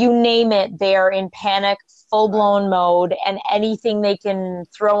 you name it, they are in panic, full-blown mode, and anything they can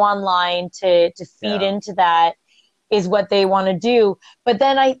throw online to feed into that is what they want to do. But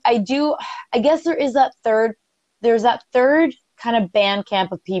then I guess there's that third kind of band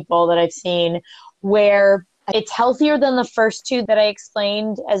camp of people that I've seen where it's healthier than the first two that I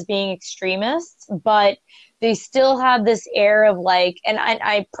explained as being extremists, but they still have this air of like, and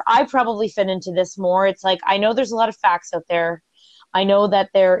I probably fit into this more. It's like, I know there's a lot of facts out there. I know that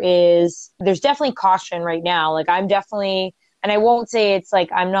there's definitely caution right now. Like, I'm definitely, and I won't say it's like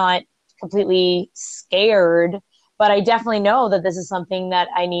I'm not completely scared, but I definitely know that this is something that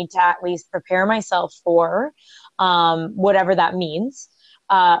I need to at least prepare myself for, whatever that means.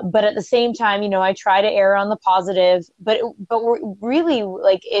 But at the same time, I try to err on the positive, but we're really,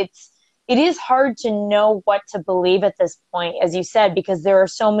 like, it is hard to know what to believe at this point, as you said, because there are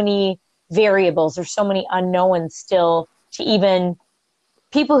so many variables, there's so many unknowns still, to even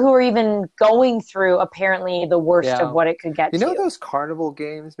people who are even going through apparently the worst of what it could get to. Those carnival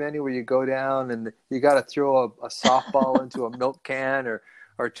games, Manny, where you go down and you got to throw a softball into a milk can,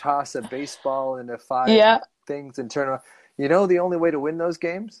 or toss a baseball into five things and turn around. The only way to win those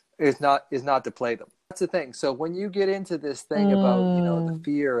games is not to play them. That's the thing. So when you get into this thing about, the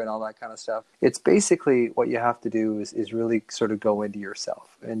fear and all that kind of stuff, it's basically what you have to do is really sort of go into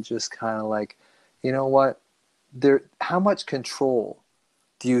yourself and just kind of like, what, how much control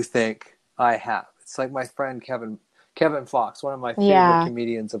do you think I have? It's like my friend Kevin Fox, one of my favorite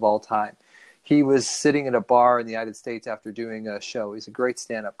comedians of all time. He was sitting at a bar in the United States after doing a show. He's a great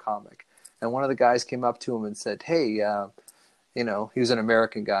stand-up comic. And one of the guys came up to him and said, hey, he was an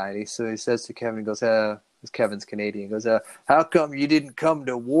American guy. And he says to Kevin, he goes, Kevin's Canadian, he goes, how come you didn't come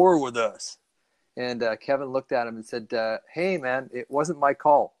to war with us? And Kevin looked at him and said, hey, man, it wasn't my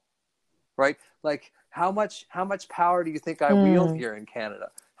call, right? Like, how much power do you think I wield here in Canada?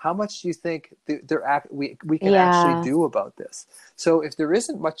 How much do you think we can actually do about this? So if there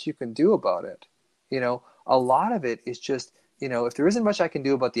isn't much you can do about it, a lot of it is just, if there isn't much I can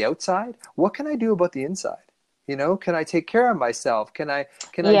do about the outside, what can I do about the inside? Can I take care of myself? Can I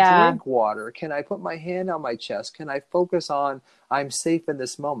drink water? Can I put my hand on my chest? Can I focus on I'm safe in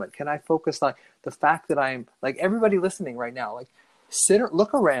this moment? Can I focus on the fact that I'm, like, everybody listening right now, like,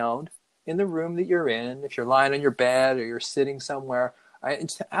 look around in the room that you're in. If you're lying on your bed or you're sitting somewhere, and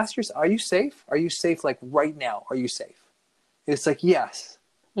just ask yourself, are you safe? Are you safe, like, right now? Are you safe? It's like, yes.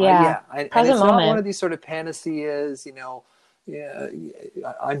 And it's not one of these sort of panaceas,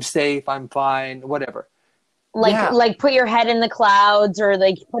 I'm safe, I'm fine, whatever. Like put your head in the clouds, or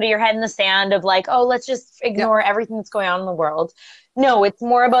like put your head in the sand of like, oh, let's just ignore everything that's going on in the world. No, it's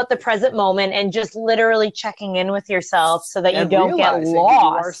more about the present moment and just literally checking in with yourself so that you don't get lost. You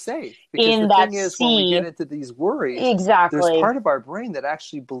are safe. Because in the that thing is, sea. when we get into these worries, there's part of our brain that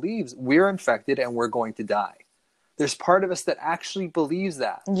actually believes we're infected and we're going to die. There's part of us that actually believes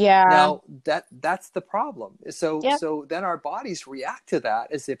that. Yeah. Now that's the problem. So then our bodies react to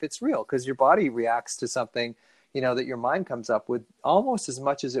that as if it's real, because your body reacts to something, that your mind comes up with almost as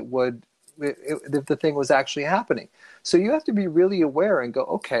much as it would if the thing was actually happening. So you have to be really aware and go,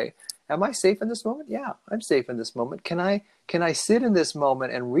 okay, am I safe in this moment? Yeah, I'm safe in this moment. Can I sit in this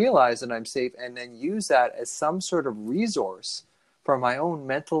moment and realize that I'm safe, and then use that as some sort of resource for my own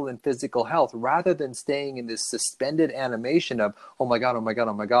mental and physical health, rather than staying in this suspended animation of, oh my God, oh my God,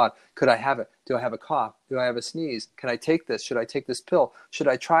 oh my God, could I have it? Do I have a cough? Do I have a sneeze? Can I take this? Should I take this pill? Should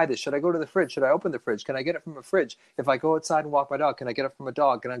I try this? Should I go to the fridge? Should I open the fridge? Can I get it from a fridge? If I go outside and walk my dog, can I get it from a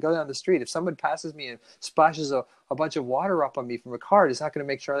dog? Can I go down the street? If someone passes me and splashes a bunch of water up on me from a car, is that going to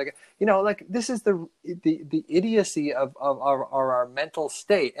make sure I get, like this is the idiocy of our mental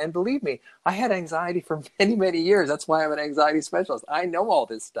state. And believe me, I had anxiety for many, many years. That's why I'm an anxiety specialist. I know all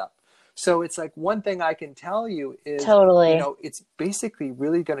this stuff. So it's like, one thing I can tell you is, Totally. it's basically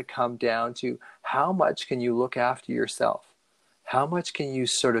really going to come down to how much can you look after yourself? How much can you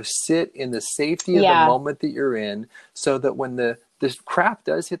sort of sit in the safety of the moment that you're in, so that when this crap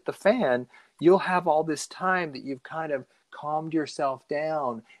does hit the fan, you'll have all this time that you've kind of calmed yourself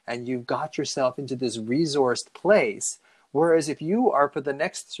down and you've got yourself into this resourced place. Whereas if you are, for the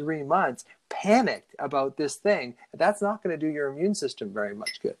next 3 months, panicked about this thing, that's not going to do your immune system very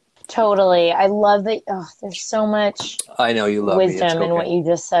much good. Totally. I love that. Oh, there's so much I know you love wisdom in what you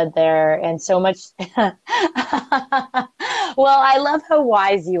just said there, and so much. Well, I love how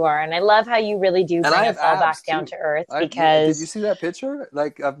wise you are, and I love how you really do bring us all back down to earth. Because did you see that picture,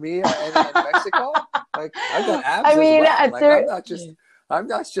 like, of me in Mexico? Like, I've got abs. I mean, as well. Like, I'm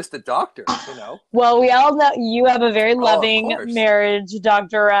not just a doctor, Well, we all know you have a very loving marriage,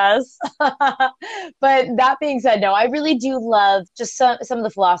 Dr. Russ. But that being said, no, I really do love just some of the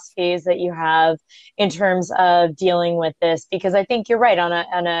philosophies that you have in terms of dealing with this, because I think you're right on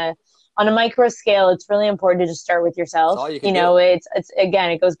a micro scale. It's really important to just start with yourself. That's all you can do. It's again,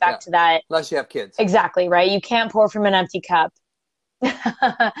 it goes back to that. Unless you have kids. Exactly, right? You can't pour from an empty cup.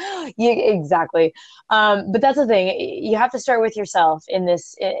 Exactly. But that's the thing. You have to start with yourself in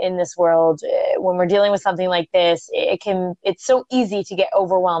this world. When we're dealing with something like this, it's so easy to get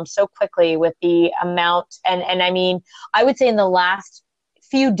overwhelmed so quickly with the amount. And I mean, I would say in the last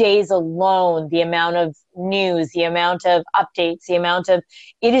few days alone, the amount of news, the amount of updates,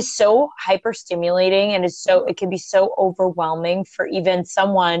 it is so hyper stimulating, and it can be so overwhelming for even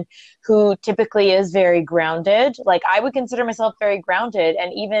someone who typically is very grounded. Like, I would consider myself very grounded,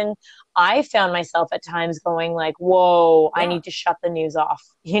 and even I found myself at times going like, whoa, I need to shut the news off,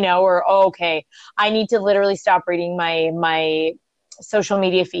 or, oh, okay, I need to literally stop reading my social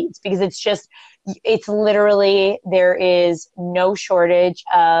media feeds, because it's literally, there is no shortage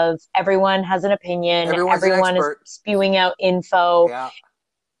of, everyone has an opinion. Everyone is spewing out info. Yeah.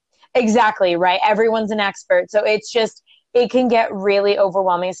 Exactly, right? Everyone's an expert. So it can get really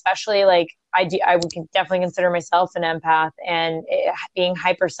overwhelming, especially like I would definitely consider myself an empath, and being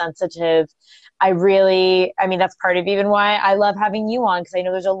hypersensitive. I mean, that's part of even why I love having you on, because I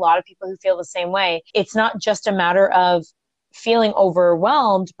know there's a lot of people who feel the same way. It's not just a matter of feeling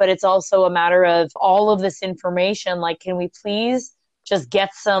overwhelmed, but it's also a matter of all of this information. Like, can we please just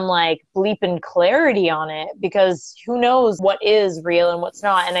get some like bleeping clarity on it? Because who knows what is real and what's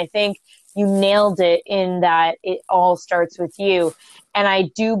not. And I think you nailed it in that it all starts with you. And I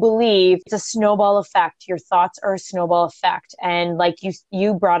do believe it's a snowball effect. Your thoughts are a snowball effect. And like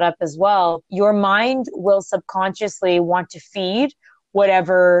you brought up as well, your mind will subconsciously want to feed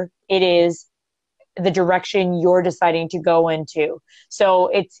whatever it is, the direction you're deciding to go into.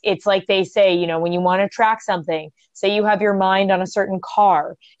 So it's like they say, when you want to track something, say you have your mind on a certain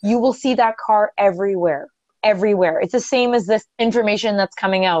car, you will see that car everywhere. It's the same as this information that's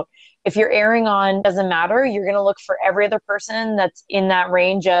coming out. If you're erring on doesn't matter, you're going to look for every other person that's in that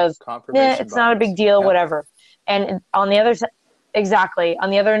range of, it's not a big deal, whatever. And on the other side, exactly. On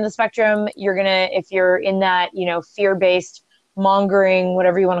the other end of the spectrum, if you're in that, fear-based mongering,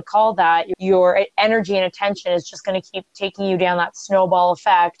 whatever you want to call that, your energy and attention is just going to keep taking you down that snowball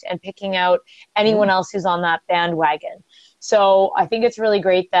effect and picking out anyone else who's on that bandwagon. So I think it's really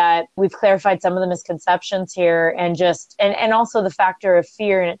great that we've clarified some of the misconceptions here, and and also the factor of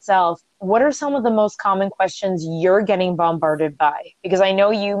fear in itself. What are some of the most common questions you're getting bombarded by? Because I know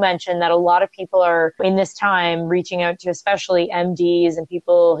you mentioned that a lot of people are in this time reaching out to, especially MDs and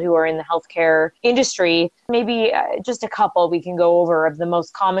people who are in the healthcare industry. Maybe just a couple we can go over of the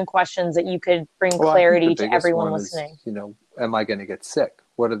most common questions that you could bring clarity to everyone listening. Am I going to get sick?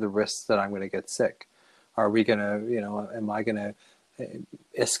 What are the risks that I'm going to get sick? Are we going to, am I going to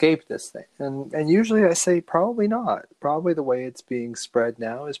escape this thing? And usually I say probably not. Probably the way it's being spread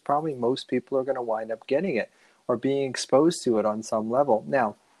now is probably most people are going to wind up getting it or being exposed to it on some level.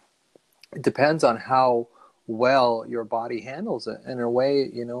 Now, it depends on how well your body handles it. In a way,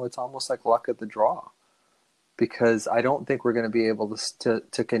 it's almost like luck of the draw, because I don't think we're going to be able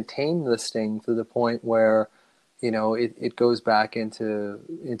to contain this thing to the point where, it goes back into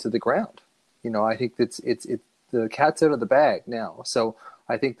the ground. I think it's the cat's out of the bag now. So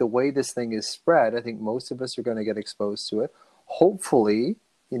I think the way this thing is spread, I think most of us are going to get exposed to it. Hopefully,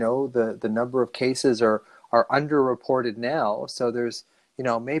 the number of cases are underreported now. So there's,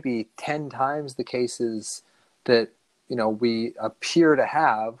 maybe 10 times the cases that, we appear to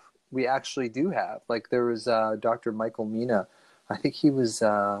have, we actually do have. Like there was Dr. Michael Mina. I think he was,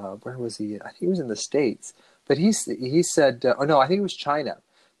 where was he? I think he was in the States. But he said, oh no, I think it was China.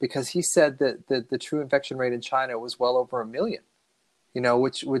 Because he said that the true infection rate in China was well over 1 million.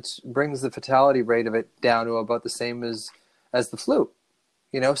 Which brings the fatality rate of it down to about the same as the flu.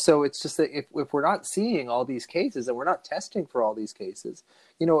 So it's just that if we're not seeing all these cases and we're not testing for all these cases,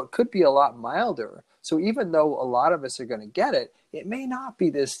 it could be a lot milder. So even though a lot of us are going to get it, it may not be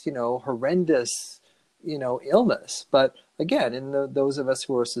this, horrendous, illness. But again, in those of us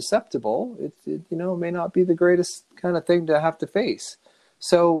who are susceptible, it may not be the greatest kind of thing to have to face.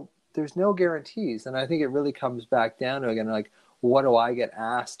 So there's no guarantees. And I think it really comes back down to, again, like, what do I get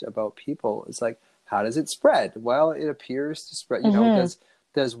asked about people? It's like, how does it spread? Well, it appears to spread,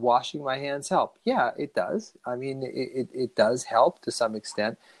 does washing my hands help? Yeah, it does. I mean, it does help to some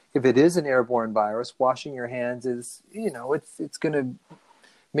extent. If it is an airborne virus, washing your hands is, it's going to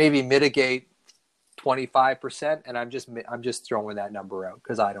maybe mitigate 25%. And I'm just throwing that number out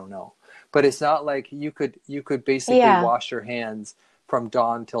because I don't know. But it's not like you could basically wash your hands from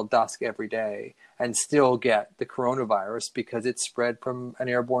dawn till dusk every day and still get the coronavirus because it's spread from an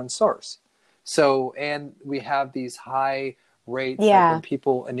airborne source. So, and we have these high rates. Like when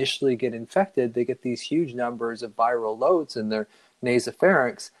people initially get infected, they get these huge numbers of viral loads in their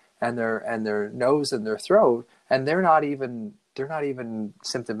nasopharynx and their nose and their throat, and they're not even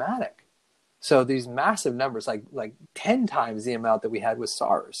symptomatic. So these massive numbers, like 10 times the amount that we had with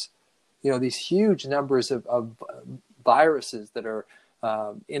SARS, these huge numbers of viruses that are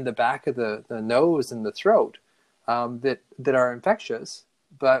in the back of the nose and the throat that are infectious,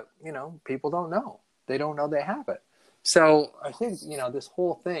 but people don't know. They don't know they have it. So I think this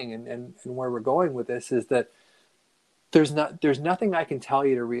whole thing and where we're going with this is that there's nothing I can tell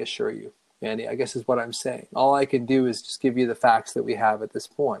you to reassure you, Andy, I guess is what I'm saying. All I can do is just give you the facts that we have at this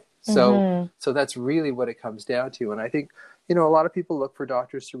point. So so that's really what it comes down to. And I think a lot of people look for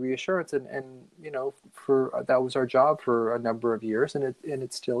doctors to reassurance, and for that was our job for a number of years, and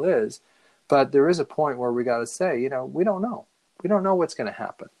it still is. But there is a point where we got to say, we don't know. We don't know what's going to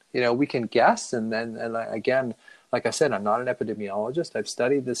happen. We can guess, and again, like I said, I'm not an epidemiologist. I've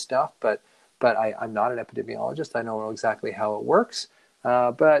studied this stuff, but I'm not an epidemiologist. I know exactly how it works.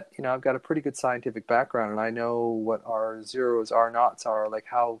 But I've got a pretty good scientific background, and I know what our zeros, our knots are, like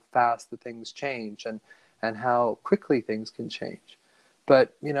how fast the things change and how quickly things can change.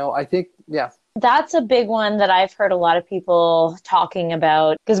 But, I think, That's a big one that I've heard a lot of people talking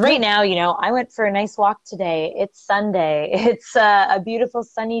about. Because right now, I went for a nice walk today. It's Sunday. It's a beautiful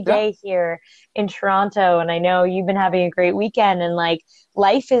sunny day here in Toronto. And I know you've been having a great weekend. And like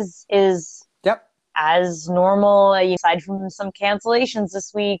life is as normal, aside from some cancellations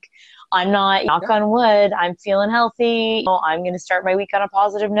this week. I'm not, knock on wood, I'm feeling healthy. I'm going to start my week on a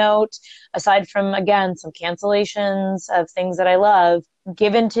positive note. Aside from, again, some cancellations of things that I love.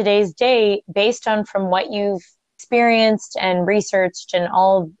 Given today's date, based on from what you've experienced and researched and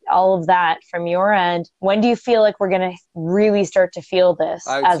all of that from your end, when do you feel like we're going to really start to feel this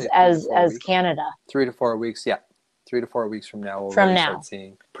as Canada? 3 to 4 weeks, 3 to 4 weeks from now, we'll start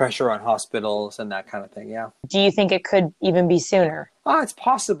seeing pressure on hospitals and that kind of thing. Yeah. Do you think it could even be sooner? It's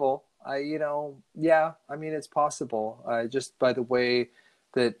possible. It's possible. Just by the way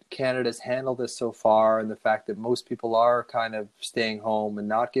that Canada's handled this so far, and the fact that most people are kind of staying home and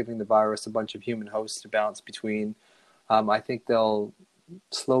not giving the virus a bunch of human hosts to bounce between, I think they'll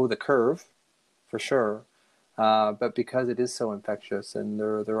slow the curve for sure. But because it is so infectious and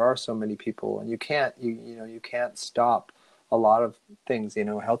there are so many people, and you can't stop a lot of things.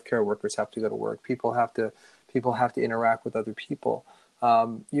 Healthcare workers have to go to work. People have to interact with other people.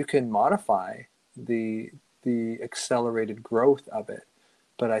 You can modify the accelerated growth of it,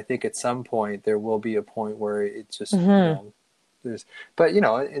 but I think at some point there will be a point where it's just there's. But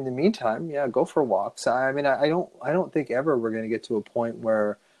in the meantime, go for walks. I mean, I don't think ever we're going to get to a point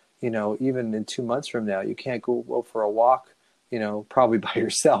where even in 2 months from now, you can't go for a walk, probably by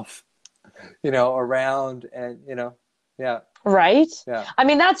yourself, around and, Right. Yeah. I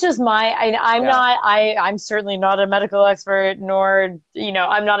mean, that's just I'm certainly not a medical expert, nor,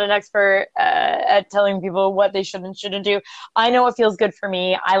 I'm not an expert at telling people what they should and shouldn't do. I know what feels good for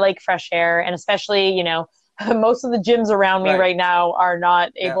me. I like fresh air, and especially, most of the gyms around me right now are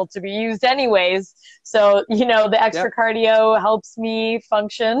not able to be used anyways. So, the extra cardio helps me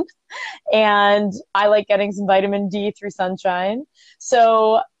function, and I like getting some vitamin D through sunshine.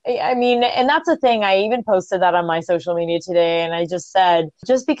 So, I mean, and that's the thing. I even posted that on my social media today, and I just said,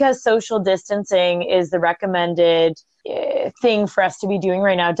 just because social distancing is the recommended thing for us to be doing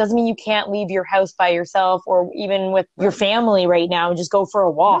right now, it doesn't mean you can't leave your house by yourself or even with your family right now and just go for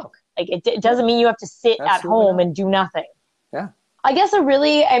a walk. No. Like it doesn't mean you have to sit at home and do nothing. Yeah. I guess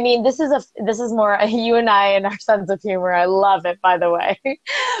this is more you and I and our sense of humor. I love it, by the way.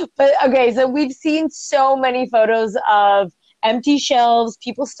 But okay, so we've seen so many photos of empty shelves,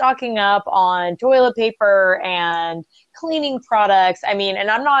 people stocking up on toilet paper and cleaning products. I mean, and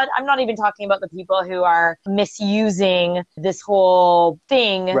I'm not even talking about the people who are misusing this whole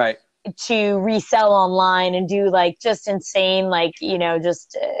thing to resell online and do like just insane, like,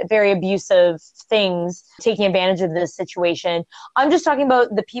 just very abusive things, taking advantage of this situation. I'm just talking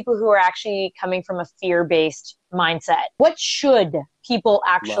about the people who are actually coming from a fear-based mindset. What should people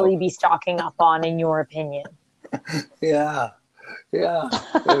actually be stocking up on, in your opinion? Yeah,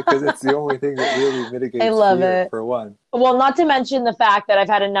 because it's the only thing that really mitigates fear, for one. Well, not to mention the fact that I've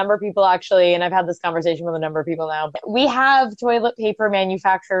had a number of people actually, and I've had this conversation with a number of people now. We have toilet paper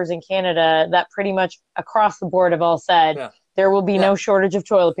manufacturers in Canada that pretty much across the board have all said there will be no shortage of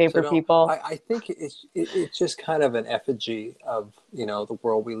toilet paper, people. I think it's just kind of an effigy of, the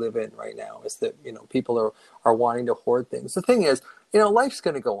world we live in right now, is that, people are wanting to hoard things. The thing is, life's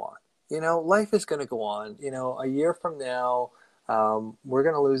going to go on. Life is going to go on. A year from now, we're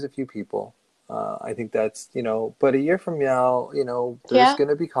going to lose a few people. I think that's, but a year from now, there's going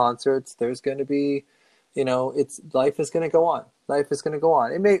to be concerts. There's going to be, life is going to go on. Life is going to go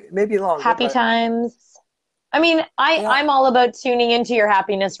on. It may be long. Happy times. I mean, I'm all about tuning into your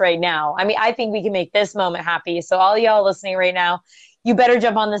happiness right now. I mean, I think we can make this moment happy. So all y'all listening right now, you better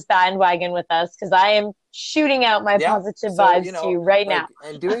jump on this bandwagon with us, because I am shooting out my positive vibes to you right now.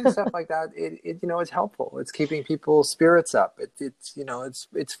 And doing stuff like that, it's helpful. It's keeping people's spirits up.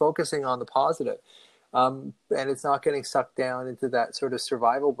 It's focusing on the positive, and it's not getting sucked down into that sort of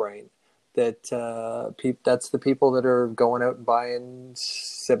survival brain. That's the people that are going out and buying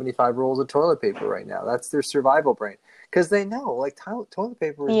 75 rolls of toilet paper right now. That's their survival brain, because they know, like, toilet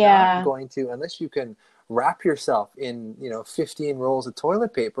paper is not going to, unless you can wrap yourself in 15 rolls of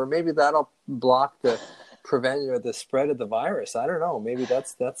toilet paper, maybe that'll block the spread of the virus. I don't know, maybe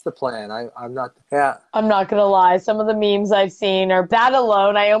that's the plan. I'm not gonna lie, some of the memes I've seen are that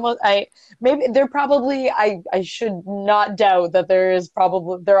alone. I should not doubt that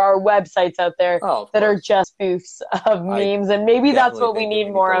there are websites out there that are just spoofs of memes, and maybe that's what we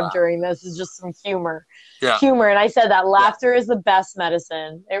need more of during this, is just some humor. And I said that laughter is the best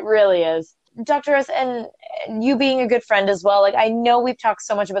medicine. It really is. Dr. S, and you being a good friend as well, like, I know we've talked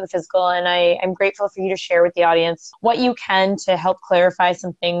so much about the physical, and I'm grateful for you to share with the audience what you can to help clarify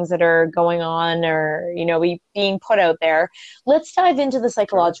some things that are going on or, being put out there. Let's dive into the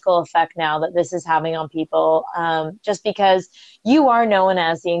psychological effect now that this is having on people, just because you are known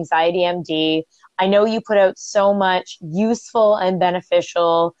as the Anxiety MD. I know you put out so much useful and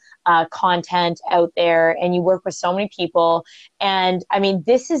beneficial content out there, and you work with so many people. And I mean,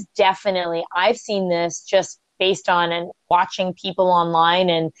 this is definitely, I've seen this just based on and watching people online.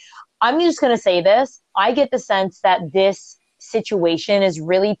 And I'm just going to say this, I get the sense that this situation is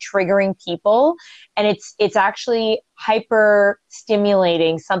really triggering people, and it's actually hyper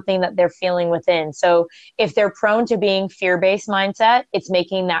stimulating something that they're feeling within. So if they're prone to being fear-based mindset, it's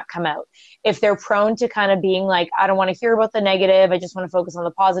making that come out. If they're prone to kind of being like, I don't want to hear about the negative, I just want to focus on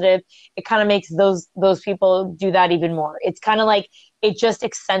the positive, it kind of makes those people do that even more. It's kind of like, it just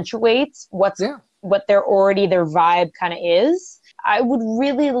accentuates what their vibe kind of is. I would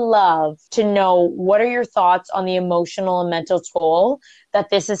really love to know, what are your thoughts on the emotional and mental toll that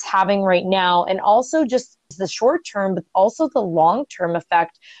this is having right now, and also just the short term, but also the long term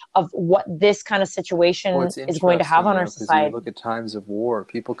effect of what this kind of situation is going to have on our society. You look at times of war,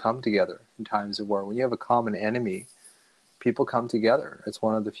 people come together in times of war. When you have a common enemy, people come together. It's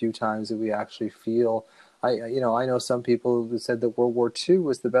one of the few times that we actually feel. I know some people who said that World War II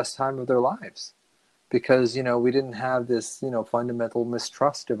was the best time of their lives, because, we didn't have this, fundamental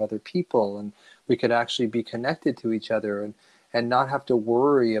mistrust of other people, and we could actually be connected to each other and not have to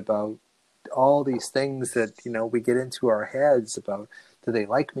worry about all these things that, we get into our heads about, do they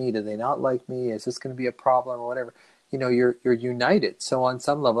like me? Do they not like me? Is this going to be a problem or whatever? You're united. So on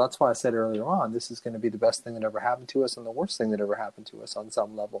some level, that's why I said earlier on, this is going to be the best thing that ever happened to us and the worst thing that ever happened to us on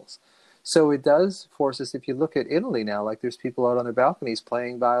some levels. So it does force us, if you look at Italy now, like there's people out on their balconies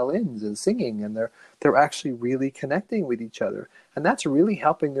playing violins and singing, and they're actually really connecting with each other. And that's really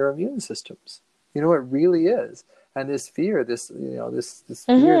helping their immune systems. You know, it really is. And this fear, this fear, this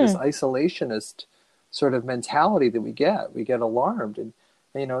isolationist sort of mentality that we get alarmed. And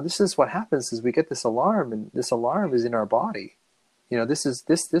this is what happens is we get this alarm, and this alarm is in our body. This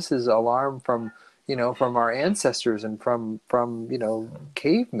is alarm from from our ancestors and from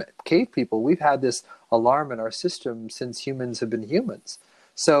cave people. We've had this alarm in our system since humans have been humans.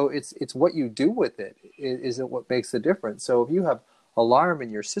 So it's what you do with it is what makes the difference. So if you have alarm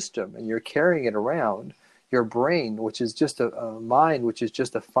in your system and you're carrying it around, your brain, which is just a mind, which is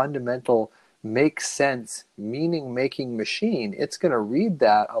just a fundamental make sense, meaning making machine, it's going to read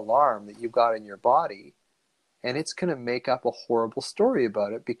that alarm that you've got in your body, and it's going to make up a horrible story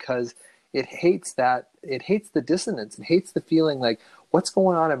about it, because it hates the dissonance. It hates the feeling like, what's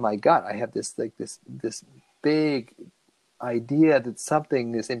going on in my gut? I have this big idea that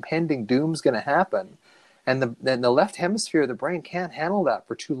this impending doom's going to happen. And then the left hemisphere of the brain can't handle that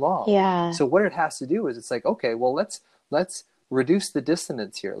for too long. Yeah. So what it has to do is it's like, okay, well, let's reduce the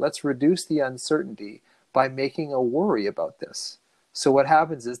dissonance here. Let's reduce the uncertainty by making a worry about this. So what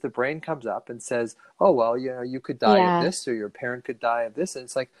happens is the brain comes up and says, oh, well, you could die of this, or your parent could die of this. And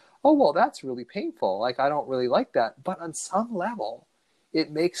it's like, oh, well, that's really painful. Like, I don't really like that. But on some level, it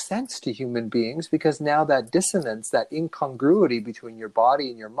makes sense to human beings, because now that dissonance, that incongruity between your body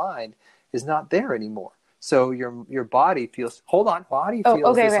and your mind is not there anymore. So your body feels,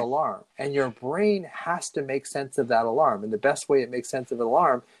 this alarm, and your brain has to make sense of that alarm. And the best way it makes sense of an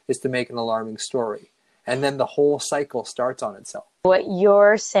alarm is to make an alarming story. And then the whole cycle starts on itself. What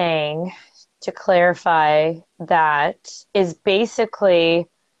you're saying, to clarify that, is basically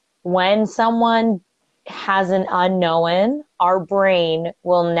when someone has an unknown, our brain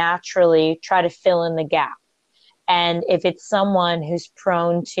will naturally try to fill in the gap. And if it's someone who's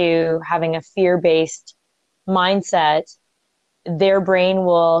prone to having a fear-based mindset, their brain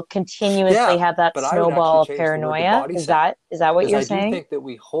will continuously have that snowball of paranoia. Is that what you're saying? I do think that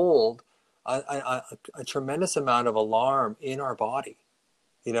we hold a tremendous amount of alarm in our body.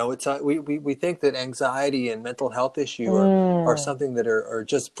 It's we think that anxiety and mental health issue are something that are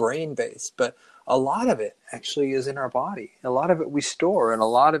just brain based, but a lot of it actually is in our body. A lot of it we store, and a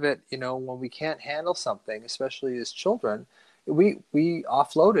lot of it, when we can't handle something, especially as children, we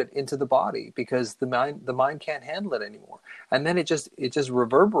offload it into the body, because the mind can't handle it anymore. And then it just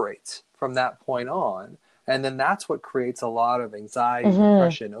reverberates from that point on. And then that's what creates a lot of anxiety,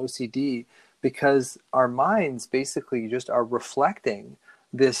 depression, OCD, because our minds basically just are reflecting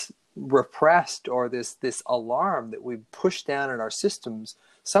this repressed, or this alarm that we've pushed down in our systems,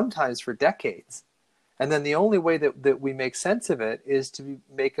 sometimes for decades. And then the only way that we make sense of it is to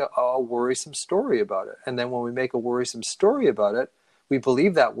make a worrisome story about it. And then when we make a worrisome story about it, we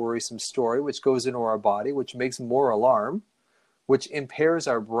believe that worrisome story, which goes into our body, which makes more alarm, which impairs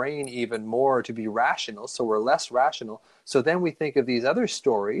our brain even more to be rational. So we're less rational. So then we think of these other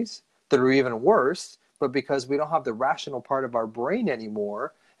stories that are even worse, but because we don't have the rational part of our brain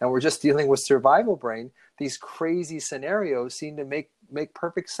anymore, and we're just dealing with survival brain, these crazy scenarios seem to make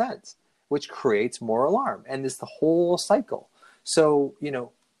perfect sense, which creates more alarm. And it's the whole cycle. So,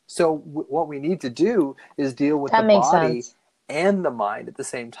 what we need to do is deal with the body and the mind at the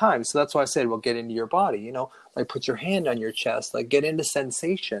same time. So that's why I said, well, get into your body, like put your hand on your chest, like get into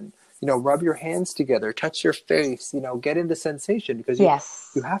sensation, rub your hands together, touch your face, get into sensation, because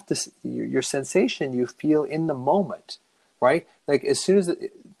you have to, your sensation you feel in the moment, right? Like as soon as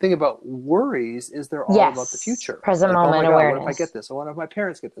thing about worries is they're all about the future. Present like, moment oh my God, awareness. what if I get this? Or what if my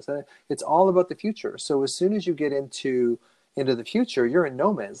parents get this? It's all about the future. So as soon as you get into the future, you're in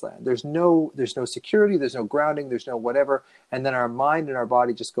no man's land. There's no security, there's no grounding, there's no whatever. And then our mind and our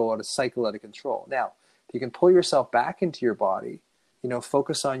body just go out of cycle, out of control. Now, if you can pull yourself back into your body,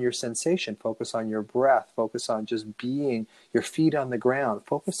 focus on your sensation, focus on your breath, focus on just being, your feet on the ground,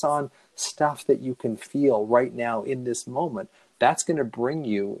 focus on stuff that you can feel right now in this moment. That's going to bring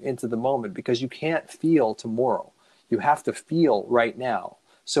you into the moment, because you can't feel tomorrow. You have to feel right now.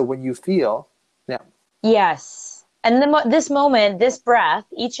 So when you feel now. Yes. And this moment, this breath,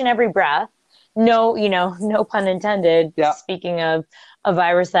 each and every breath, no pun intended, speaking of a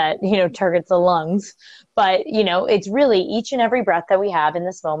virus that, targets the lungs, but, it's really each and every breath that we have in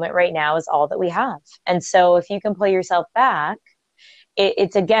this moment right now is all that we have. And so if you can pull yourself back,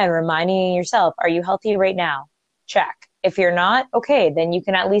 it's again, reminding yourself, are you healthy right now? Check. If you're not, okay, then you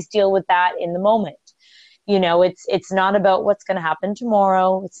can at least deal with that in the moment. It's not about what's going to happen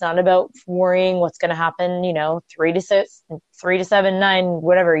tomorrow. It's not about worrying what's going to happen, 3 to 6, 3 to 7, 9,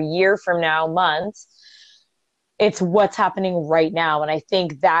 whatever, year from now, months. It's what's happening right now. And I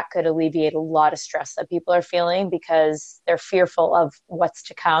think that could alleviate a lot of stress that people are feeling because they're fearful of what's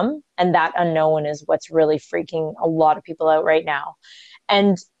to come. And that unknown is what's really freaking a lot of people out right now.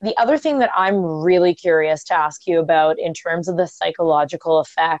 And the other thing that I'm really curious to ask you about in terms of the psychological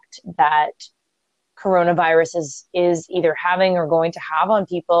effect that coronavirus is either having or going to have on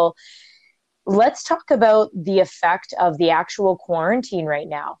people, let's talk about the effect of the actual quarantine right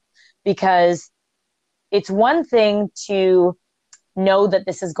now, because it's one thing to know that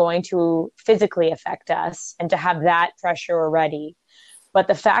this is going to physically affect us and to have that pressure already. But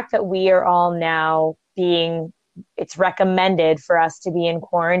the fact that we are all now it's recommended for us to be in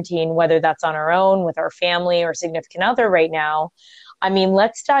quarantine, whether that's on our own, with our family or significant other right now. I mean,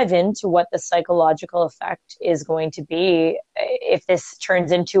 let's dive into what the psychological effect is going to be if this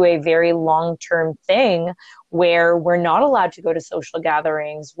turns into a very long-term thing where we're not allowed to go to social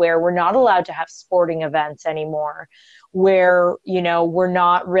gatherings, where we're not allowed to have sporting events anymore, where, we're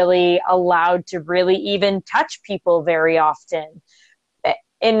not really allowed to really even touch people very often.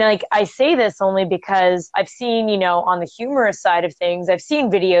 And like, I say this only because I've seen, on the humorous side of things, I've seen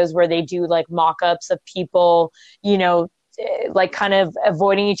videos where they do like mock-ups of people, like kind of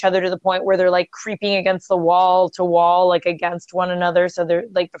avoiding each other to the point where they're like creeping against the wall to wall, like against one another. So they're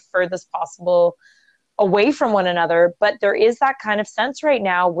like the furthest possible away from one another. But there is that kind of sense right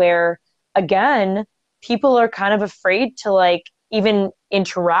now where, again, people are kind of afraid to like even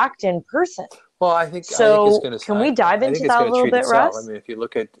interact in person. Well, I think So it's going to. can we dive into that a little bit, itself. Russ? I mean, if you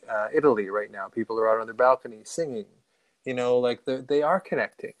look at Italy right now, people are out on their balconies singing. Like they are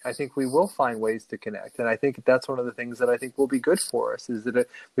connecting. I think we will find ways to connect, and I think that's one of the things that I think will be good for us is that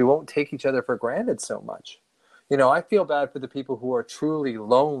we won't take each other for granted so much. I feel bad for the people who are truly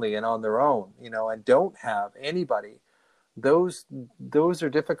lonely and on their own, and don't have anybody. Those are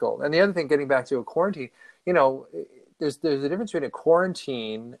difficult. And the other thing, getting back to a quarantine, there's a difference between a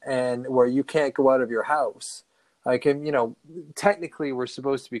quarantine and where you can't go out of your house. Like, technically we're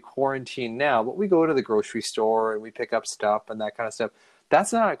supposed to be quarantined now, but we go to the grocery store and we pick up stuff and that kind of stuff.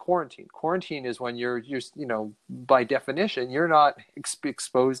 That's not a quarantine. Quarantine is when you're by definition, you're not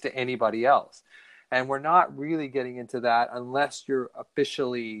exposed to anybody else. And we're not really getting into that unless you're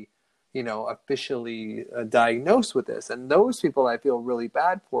officially diagnosed with this. And those people I feel really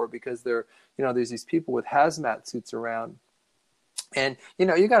bad for because there's these people with hazmat suits around. And,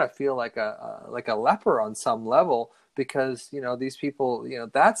 you got to feel like a leper on some level because, these people,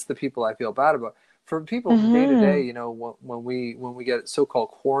 that's the people I feel bad about. For people day to day, when we get so-called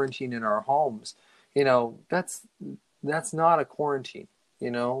quarantine in our homes, that's not a quarantine.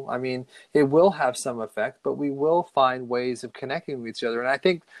 I mean, it will have some effect, but we will find ways of connecting with each other. And I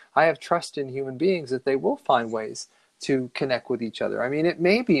think I have trust in human beings that they will find ways to connect with each other. I mean, it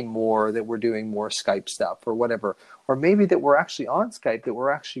may be more that we're doing more Skype stuff or whatever, or maybe that we're actually on Skype, that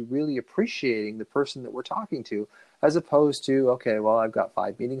we're actually really appreciating the person that we're talking to, as opposed to, okay, well, I've got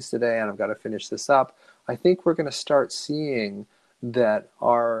 5 meetings today and I've got to finish this up. I think we're going to start seeing that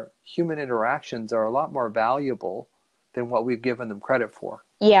our human interactions are a lot more valuable than what we've given them credit for.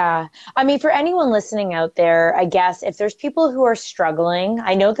 Yeah. I mean, for anyone listening out there, I guess if there's people who are struggling,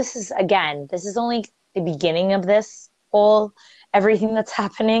 I know this is only the beginning of this whole everything that's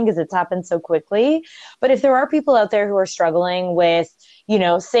happening because it's happened so quickly. But if there are people out there who are struggling with,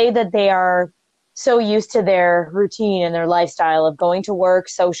 say that they are so used to their routine and their lifestyle of going to work,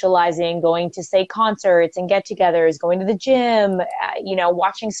 socializing, going to, say, concerts and get-togethers, going to the gym,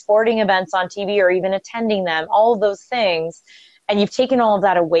 watching sporting events on TV or even attending them, all of those things, and you've taken all of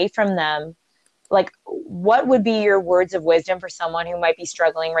that away from them, like, what would be your words of wisdom for someone who might be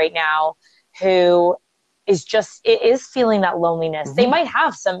struggling right now, who is feeling that loneliness? Mm-hmm. They might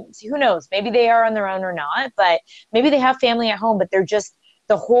have some, who knows, maybe they are on their own or not, but maybe they have family at home, but they're just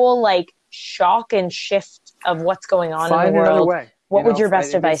the whole like shock and shift of what's going on in the world. Way. What would your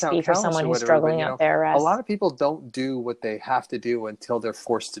best advice be for someone who's struggling out there, Russ? A lot of people don't do what they have to do until they're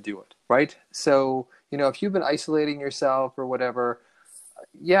forced to do it, right? So, if you've been isolating yourself or whatever,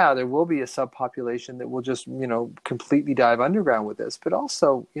 yeah, there will be a subpopulation that will just, completely dive underground with this. But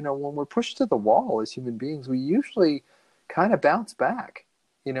also, when we're pushed to the wall as human beings, we usually kind of bounce back,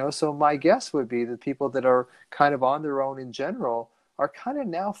 So my guess would be that people that are kind of on their own in general are kind of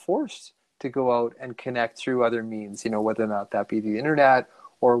now forced to go out and connect through other means, whether or not that be the internet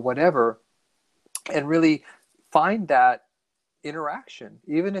or whatever, and really find that interaction,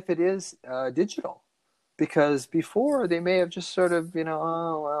 even if it is digital. because before they may have just sort of,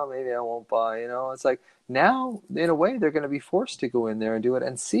 oh, well, maybe I won't buy, it's like now in a way they're going to be forced to go in there and do it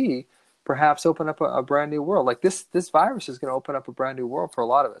and see, perhaps open up a brand new world. Like this virus is going to open up a brand new world for a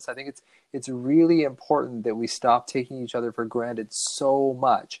lot of us. I think it's really important that we stop taking each other for granted so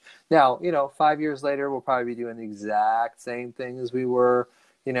much. Now, 5 years later, we'll probably be doing the exact same thing as we were,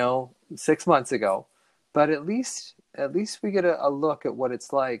 6 months ago. But at least we get a look at what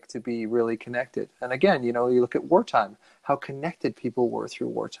it's like to be really connected. And again, you look at wartime, how connected people were through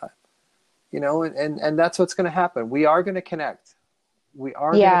wartime, and that's what's going to happen. We are going to connect. We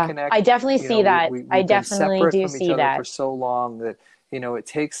are going to connect. I definitely see that. I definitely do see that for so long that, it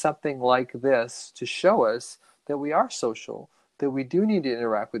takes something like this to show us that we are social, that we do need to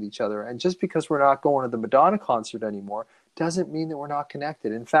interact with each other. And just because we're not going to the Madonna concert anymore doesn't mean that we're not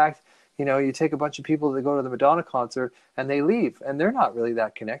connected. In fact, you take a bunch of people that go to the Madonna concert and they leave and they're not really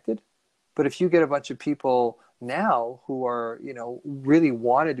that connected. But if you get a bunch of people now who are, really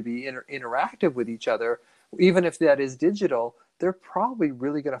wanted to be interactive with each other, even if that is digital, they're probably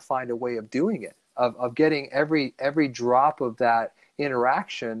really going to find a way of doing it, of getting every drop of that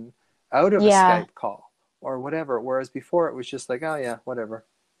interaction out of a Skype call or whatever. Whereas before it was just like, oh yeah, whatever,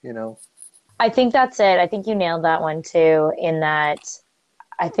 I think that's it. I think you nailed that one too, in that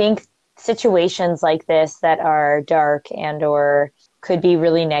I think situations like this that are dark and or could be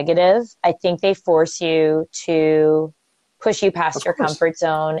really negative, I think they force you to push you past your comfort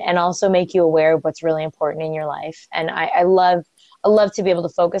zone and also make you aware of what's really important in your life. And I love to be able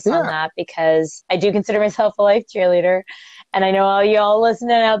to focus on that, because I do consider myself a life cheerleader. And I know all y'all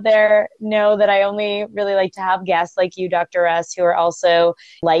listening out there know that I only really like to have guests like you, Dr. S, who are also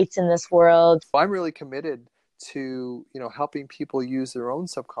lights in this world. I'm really committed to, helping people use their own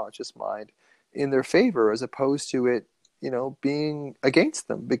subconscious mind in their favor, as opposed to it, being against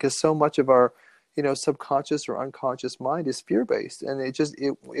them, because so much of our, subconscious or unconscious mind is fear-based, and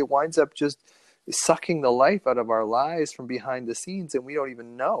it winds up just sucking the life out of our lives from behind the scenes, and we don't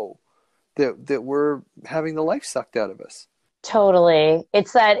even know that we're having the life sucked out of us. Totally.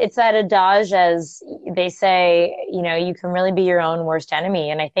 It's that adage, as they say, you can really be your own worst enemy.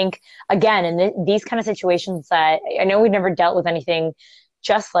 And I think, again, in these kind of situations, that I know we've never dealt with anything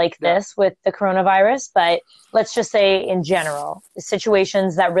just like this with the coronavirus, but let's just say in general,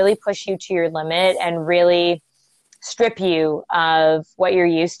 situations that really push you to your limit and really strip you of what you're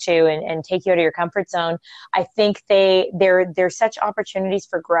used to and take you out of your comfort zone. I think they're such opportunities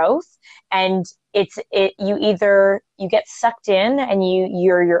for growth, and you get sucked in and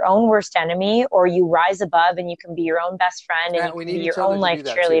you're your own worst enemy, or you rise above and you can be your own best friend and you can be your own life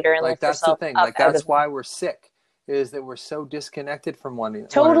cheerleader and lift yourself up. Like that's why we're sick, is that we're so disconnected from one another.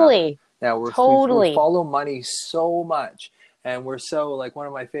 Totally. Now we follow money so much. And we're so, like, one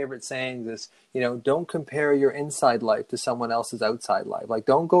of my favorite sayings is, don't compare your inside life to someone else's outside life. Like,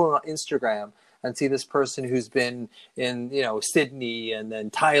 don't go on Instagram and see this person who's been in, Sydney and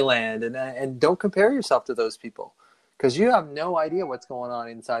then Thailand, and don't compare yourself to those people, because you have no idea what's going on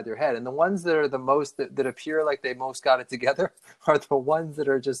inside their head. And the ones that are the most, that appear like they most got it together are the ones that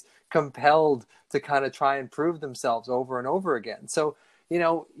are just compelled to kind of try and prove themselves over and over again. So,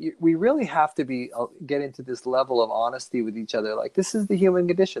 we really have to get into this level of honesty with each other. Like, this is the human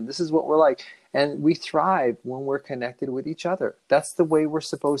condition. This is what we're like. And we thrive when we're connected with each other. That's the way we're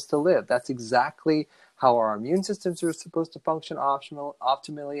supposed to live. That's exactly how our immune systems are supposed to function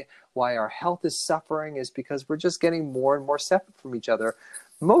optimally. Why our health is suffering is because we're just getting more and more separate from each other.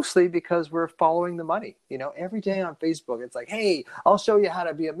 Mostly because we're following the money. Every day on Facebook, it's like, hey, I'll show you how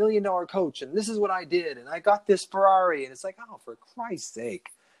to be $1 million coach. And this is what I did. And I got this Ferrari. And it's like, oh, for Christ's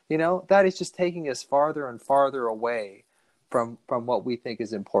sake, that is just taking us farther and farther away from what we think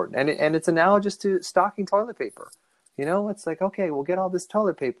is important. And it's analogous to stocking toilet paper. It's like, okay, we'll get all this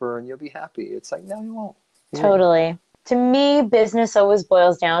toilet paper and you'll be happy. It's like, no, you won't. Totally. To me, business always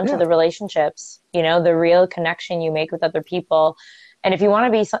boils down to the relationships, the real connection you make with other people. And if you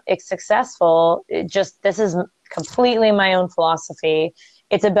want to be successful, this is completely my own philosophy.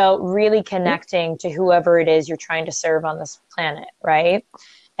 It's about really connecting to whoever it is you're trying to serve on this planet, right?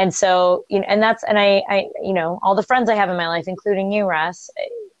 And so, I all the friends I have in my life, including you, Russ,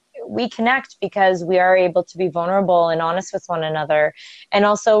 we connect because we are able to be vulnerable and honest with one another. And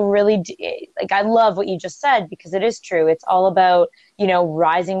also really, I love what you just said, because it is true. It's all about,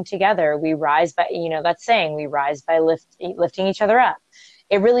 rising together. We rise by, that saying, we rise by lifting each other up.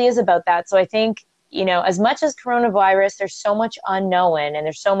 It really is about that. So I think, as much as coronavirus, there's so much unknown, and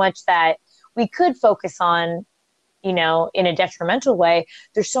there's so much that we could focus on in a detrimental way,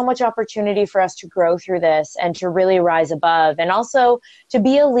 there's so much opportunity for us to grow through this and to really rise above, and also to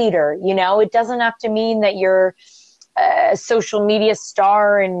be a leader. It doesn't have to mean that you're a social media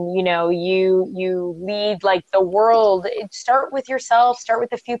star and you lead like the world. Start with yourself, start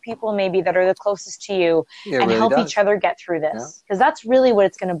with a few people maybe that are the closest to you, and really help each other get through this, because that's really what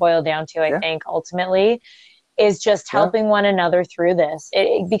it's going to boil down to, I think, ultimately, is just helping one another through this,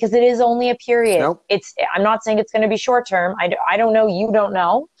 because it is only a period. I'm not saying it's going to be short term. I don't know, you don't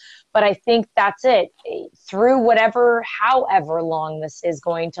know, but I think that's it. Through however long this is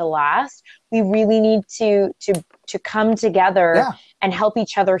going to last, we really need to come together and help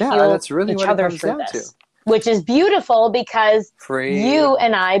each other heal each other through this. Which is beautiful, because you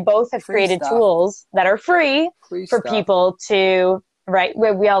and I both have created tools that are free for people to, right?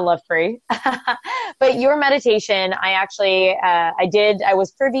 We all love free. But your meditation, I actually, I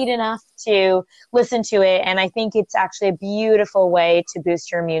was privy enough to listen to it. And I think it's actually a beautiful way to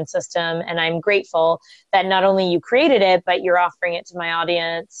boost your immune system. And I'm grateful that not only you created it, but you're offering it to my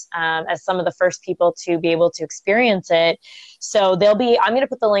audience as some of the first people to be able to experience it. So I'm going to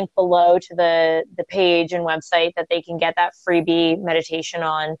put the link below to the page and website that they can get that freebie meditation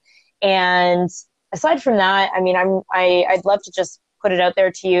on. And aside from that, I mean, I'd love to just put it out there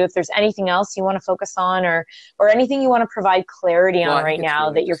to you if there's anything else you want to focus on, or anything you want to provide clarity on right now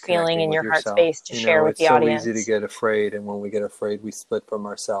really that you're feeling in your heart space to share with the audience. It's so easy to get afraid, and when we get afraid, we split from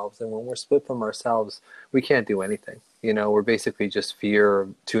ourselves. And when we're split from ourselves, we can't do anything. We're basically just fear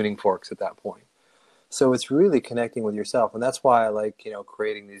tuning forks at that point. So it's really connecting with yourself, and that's why I like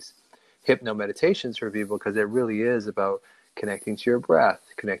creating these hypno meditations for people, because it really is about connecting to your breath,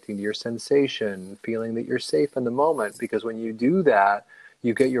 connecting to your sensation, feeling that you're safe in the moment. Because when you do that,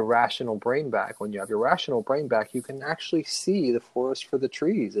 you get your rational brain back. When you have your rational brain back, you can actually see the forest for the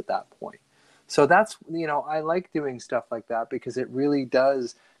trees at that point. So that's, I like doing stuff like that, because it really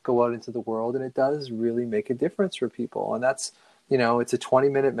does go out into the world, and it does really make a difference for people. And that's, it's a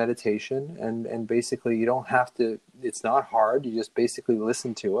 20-minute meditation, and basically you don't have to, it's not hard. You just basically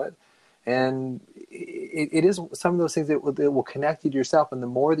listen to it. And it is some of those things that it will connect you to yourself. And the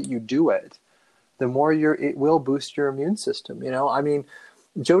more that you do it, the more it will boost your immune system. I mean,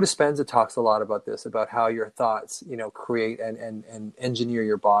 Joe Dispenza talks a lot about this, about how your thoughts, create and engineer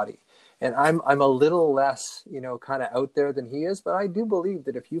your body. And I'm a little less, kind of out there than he is, but I do believe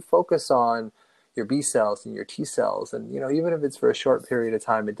that if you focus on your B cells and your T cells, and, even if it's for a short period of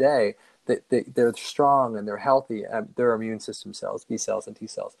time a day, that they're strong and they're healthy, their immune system cells, B cells and T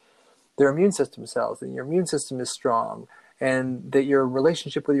cells. Their immune system cells, and your immune system is strong, and that your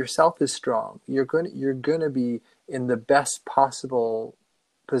relationship with yourself is strong, you're going to be in the best possible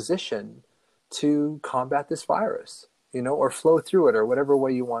position to combat this virus, or flow through it, or whatever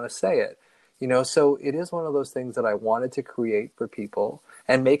way you want to say it. So it is one of those things that I wanted to create for people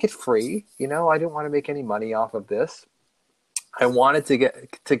and make it free. I didn't want to make any money off of this. I wanted to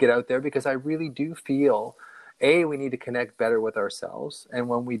get out there, because I really do feel we need to connect better with ourselves. And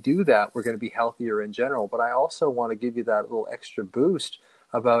when we do that, we're going to be healthier in general. But I also want to give you that little extra boost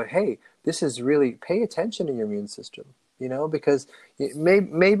about, hey, this is really, pay attention to your immune system, because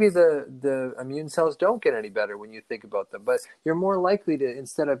maybe the immune cells don't get any better when you think about them. But you're more likely to,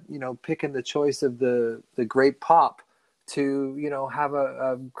 instead of, picking the choice of the grape pop, to, have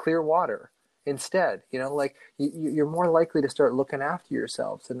a clear water instead. You're more likely to start looking after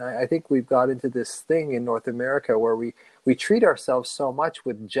yourselves. And I think we've got into this thing in North America where we treat ourselves so much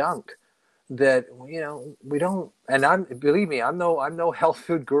with junk that we don't. And believe me, I'm no health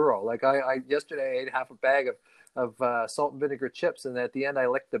food guru. Like I yesterday I ate half a bag of salt and vinegar chips, and at the end I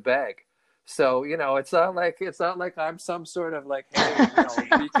licked the bag. So it's not like I'm some sort of like, hey,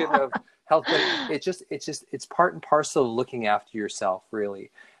 beacon of health. But it's part and parcel of looking after yourself,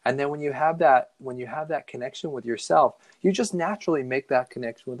 really. And then when you have that connection with yourself, you just naturally make that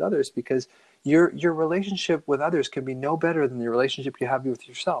connection with others, because your relationship with others can be no better than the relationship you have with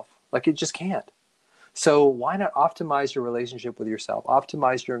yourself. Like, it just can't. So why not optimize your relationship with yourself,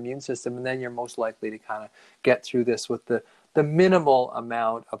 optimize your immune system, and then you're most likely to kind of get through this with the minimal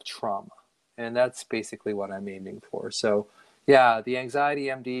amount of trauma. And that's basically what I'm aiming for. So yeah, the Anxiety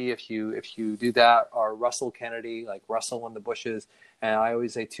MD, if you do that, or Russell Kennedy, like Russell in the bushes. And I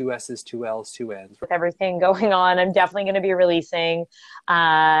always say 2 S's, 2 L's, 2 N's. With everything going on, I'm definitely going to be releasing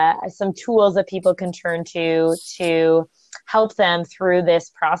some tools that people can turn to help them through this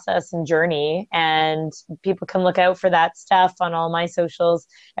process and journey. And people can look out for that stuff on all my socials.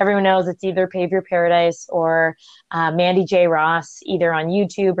 Everyone knows it's either Pave Your Paradise or Mandy J. Ross, either on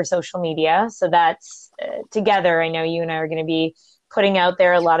YouTube or social media. So that's together. I know you and I are going to be putting out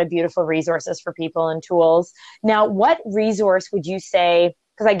there a lot of beautiful resources for people and tools. Now, what resource would you say,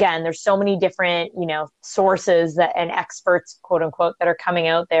 because again, there's so many different, sources that and experts, quote unquote, that are coming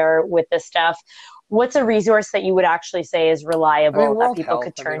out there with this stuff. What's a resource that you would actually say is reliable that people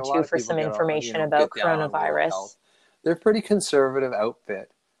could turn to for some information about coronavirus? They're a pretty conservative outfit,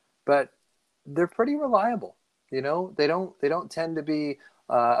 but they're pretty reliable. They don't tend to be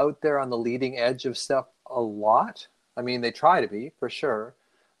out there on the leading edge of stuff a lot. I mean, they try to be, for sure.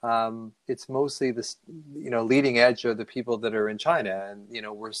 It's mostly this, leading edge are the people that are in China, and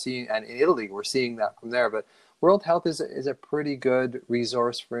we're seeing, and in Italy, we're seeing that from there. But World Health is a pretty good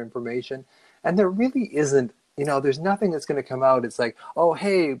resource for information, and there really isn't. There's nothing that's going to come out. It's like, oh,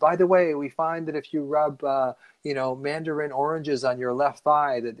 hey, by the way, we find that if you rub, mandarin oranges on your left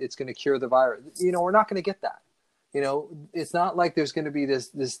thigh, that it's going to cure the virus. We're not going to get that. It's not like there's going to be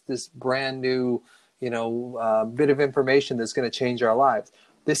this brand new, bit of information that's going to change our lives.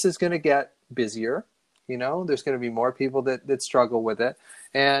 This is going to get busier. There's going to be more people that struggle with it,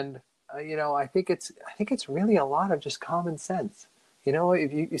 and I think it's really a lot of just common sense.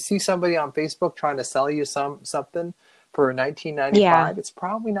 If you see somebody on Facebook trying to sell you something for $19.95, it's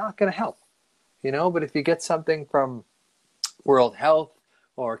probably not going to help. But if you get something from World Health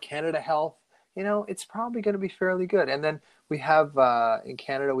or Canada Health, it's probably going to be fairly good. And then we have, in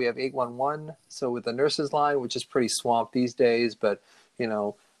Canada, we have 811. So with the nurses line, which is pretty swamped these days, but,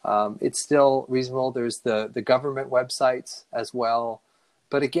 it's still reasonable. There's the government websites as well.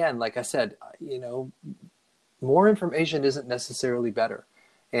 But again, like I said, more information isn't necessarily better.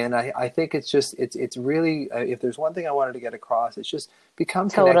 And I think it's really, if there's one thing I wanted to get across, it's just become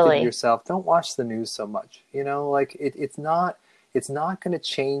connected to yourself. Don't watch the news so much. It's not going to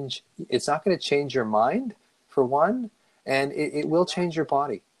change. It's not going to change your mind, for one, and it will change your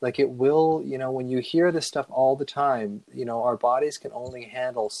body. Like it will, when you hear this stuff all the time, our bodies can only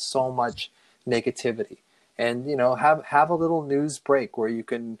handle so much negativity. And, have a little news break where you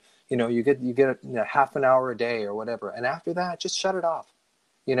can, you get half an hour a day or whatever. And after that, just shut it off.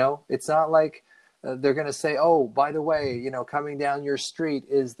 It's not like they're going to say, oh, by the way, coming down your street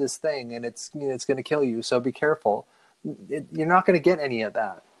is this thing and it's going to kill you. So be careful. You're not going to get any of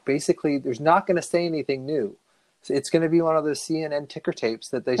that. Basically, there's not going to say anything new. It's going to be one of those CNN ticker tapes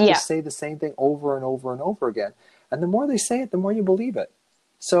that they just say the same thing over and over and over again. And the more they say it, the more you believe it.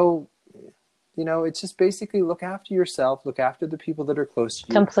 So, it's just basically look after yourself, look after the people that are close to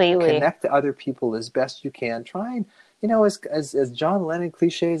you. Completely. Connect to other people as best you can. Try and, as John Lennon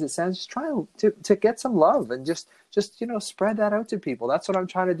cliche as it sounds, just try to get some love and just spread that out to people. That's what I'm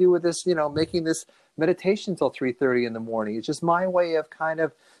trying to do with this, making this meditation till 3:30 in the morning. It's just my way of kind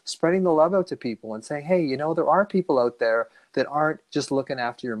of spreading the love out to people and saying, hey, there are people out there that aren't just looking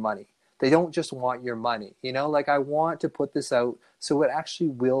after your money. They don't just want your money. I want to put this out so it actually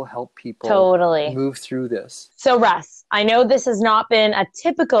will help people move through this. So Russ, I know this has not been a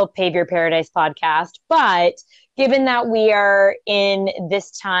typical Pave Your Paradise podcast, but given that we are in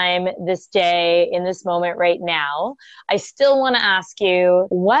this time, this day, in this moment right now, I still want to ask you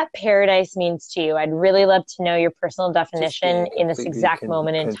what paradise means to you. I'd really love to know your personal definition in this exact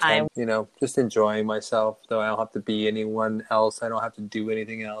moment in time. Just enjoying myself, though I don't have to be anyone else. I don't have to do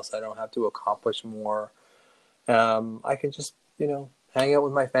anything else. I don't have to accomplish more. I can just, hang out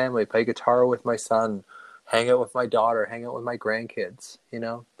with my family, play guitar with my son, hang out with my daughter, hang out with my grandkids.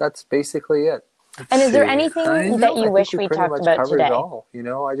 That's basically it. And is there anything that you wish we talked about today? It all.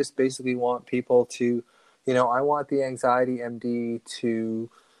 I just basically want people to, I want the Anxiety MD to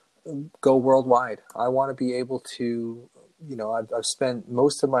go worldwide. I want to be able to, I've spent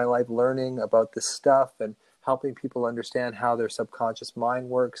most of my life learning about this stuff and helping people understand how their subconscious mind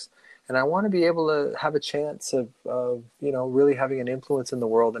works. And I want to be able to have a chance of really having an influence in the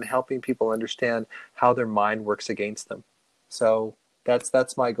world and helping people understand how their mind works against them. So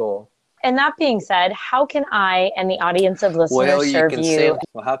that's my goal. And that being said, how can I and the audience of listeners serve you?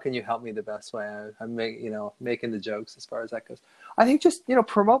 How can you help me the best way? I'm making the jokes as far as that goes. I think just,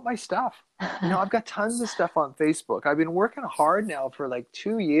 promote my stuff. I've got tons of stuff on Facebook. I've been working hard now for like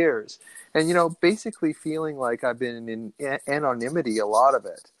 2 years and, basically feeling like I've been in anonymity. A lot of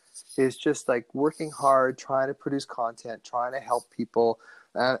it is just like working hard, trying to produce content, trying to help people.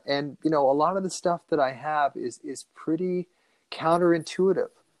 And, a lot of the stuff that I have is pretty counterintuitive.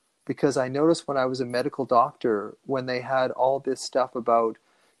 Because I noticed when I was a medical doctor, when they had all this stuff about,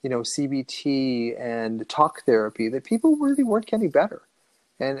 CBT and talk therapy, that people really weren't getting better.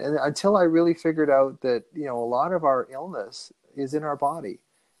 And until I really figured out that, a lot of our illness is in our body.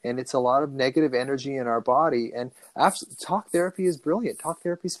 and it's a lot of negative energy in our body. And talk therapy is brilliant. Talk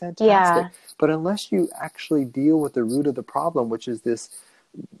therapy is fantastic. Yeah. But unless you actually deal with the root of the problem, which is this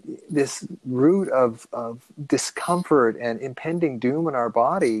root of discomfort and impending doom in our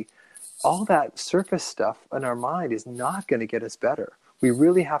body, all that surface stuff in our mind is not going to get us better. We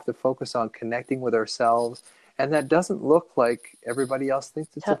really have to focus on connecting with ourselves. And that doesn't look like everybody else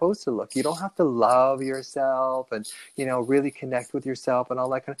thinks it's supposed to look. You don't have to love yourself and, really connect with yourself and all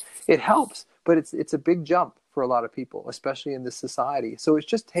that kind of. It helps, but it's a big jump for a lot of people, especially in this society. So it's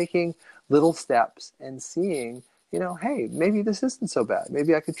just taking little steps and seeing, hey, maybe this isn't so bad.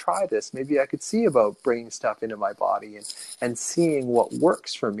 Maybe I could try this. Maybe I could see about bringing stuff into my body and seeing what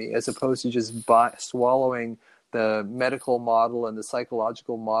works for me, as opposed to just swallowing the medical model and the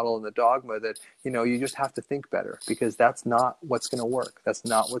psychological model and the dogma that, you just have to think better, because that's not what's going to work. That's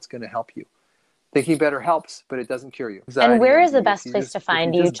not what's going to help you. Thinking better helps, but it doesn't cure you. And where is the best place to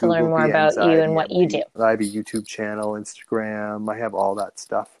find you to learn more about you and what you do? I have a YouTube channel, Instagram. I have all that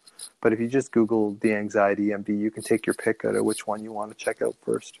stuff. But if you just Google The Anxiety MD, you can take your pick out of which one you want to check out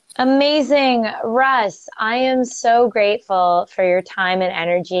first. Amazing. Russ, I am so grateful for your time and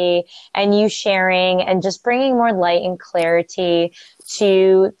energy and you sharing and just bringing more light and clarity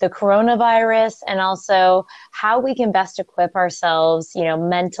to the coronavirus, and also how we can best equip ourselves,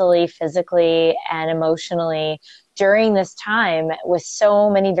 mentally, physically, and emotionally during this time with so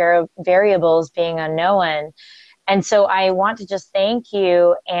many variables being unknown. And so I want to just thank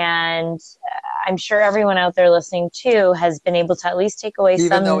you, and I'm sure everyone out there listening too has been able to at least take away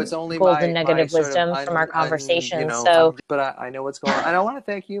some golden negative wisdom from our conversation. But I know what's going on. And I want to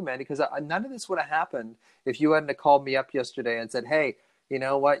thank you, man, because none of this would have happened if you hadn't called me up yesterday and said, hey, you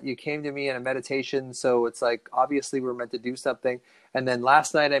know what, you came to me in a meditation, so it's like, obviously we're meant to do something. And then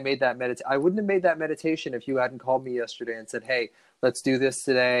last night I made that meditation. I wouldn't have made that meditation if you hadn't called me yesterday and said, hey, let's do this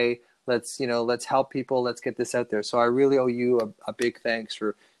today. Let's help people. Let's get this out there. So I really owe you a big thanks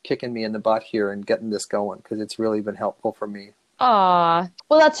for kicking me in the butt here and getting this going, because it's really been helpful for me. Aw,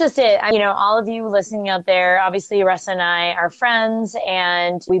 well, that's just it. All of you listening out there, obviously Russ and I are friends,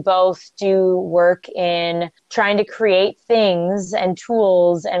 and we both do work in trying to create things and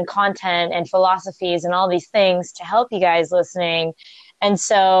tools and content and philosophies and all these things to help you guys listening. And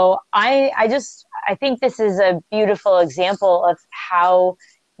so I think this is a beautiful example of how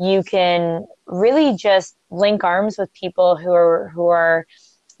you can really just link arms with people who are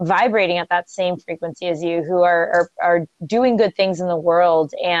vibrating at that same frequency as you, who are doing good things in the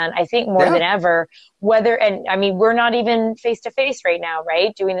world. And I think more than ever, we're not even face to face right now,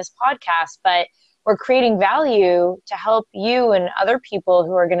 right? Doing this podcast, but we're creating value to help you and other people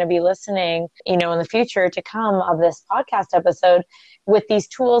who are going to be listening, in the future to come of this podcast episode with these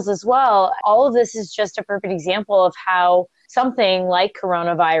tools as well. All of this is just a perfect example of how something like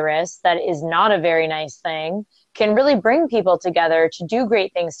coronavirus, that is not a very nice thing, can really bring people together to do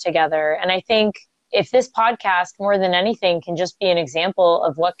great things together. And I think if this podcast, more than anything, can just be an example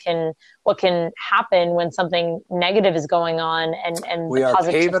of what can happen when something negative is going on, and the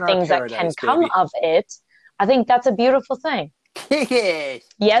positive things that can come of it, I think that's a beautiful thing.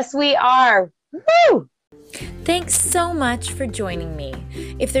 Yes, we are. Woo! Thanks so much for joining me.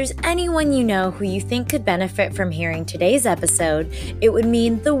 If there's anyone you know who you think could benefit from hearing today's episode, it would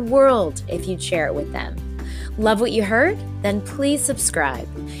mean the world if you'd share it with them. Love what you heard? Then please subscribe.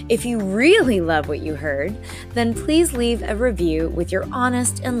 If you really love what you heard, then please leave a review with your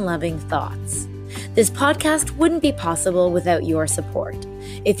honest and loving thoughts. This podcast wouldn't be possible without your support.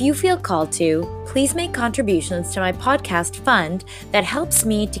 If you feel called to, please make contributions to my podcast fund that helps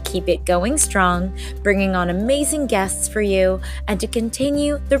me to keep it going strong, bringing on amazing guests for you, and to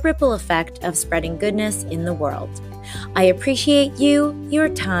continue the ripple effect of spreading goodness in the world. I appreciate you, your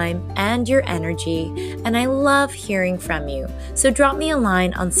time, and your energy, and I love hearing from you, so drop me a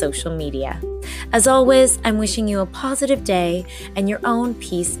line on social media. As always, I'm wishing you a positive day and your own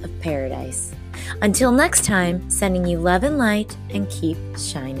piece of paradise. Until next time, sending you love and light, and keep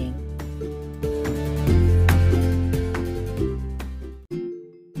shining.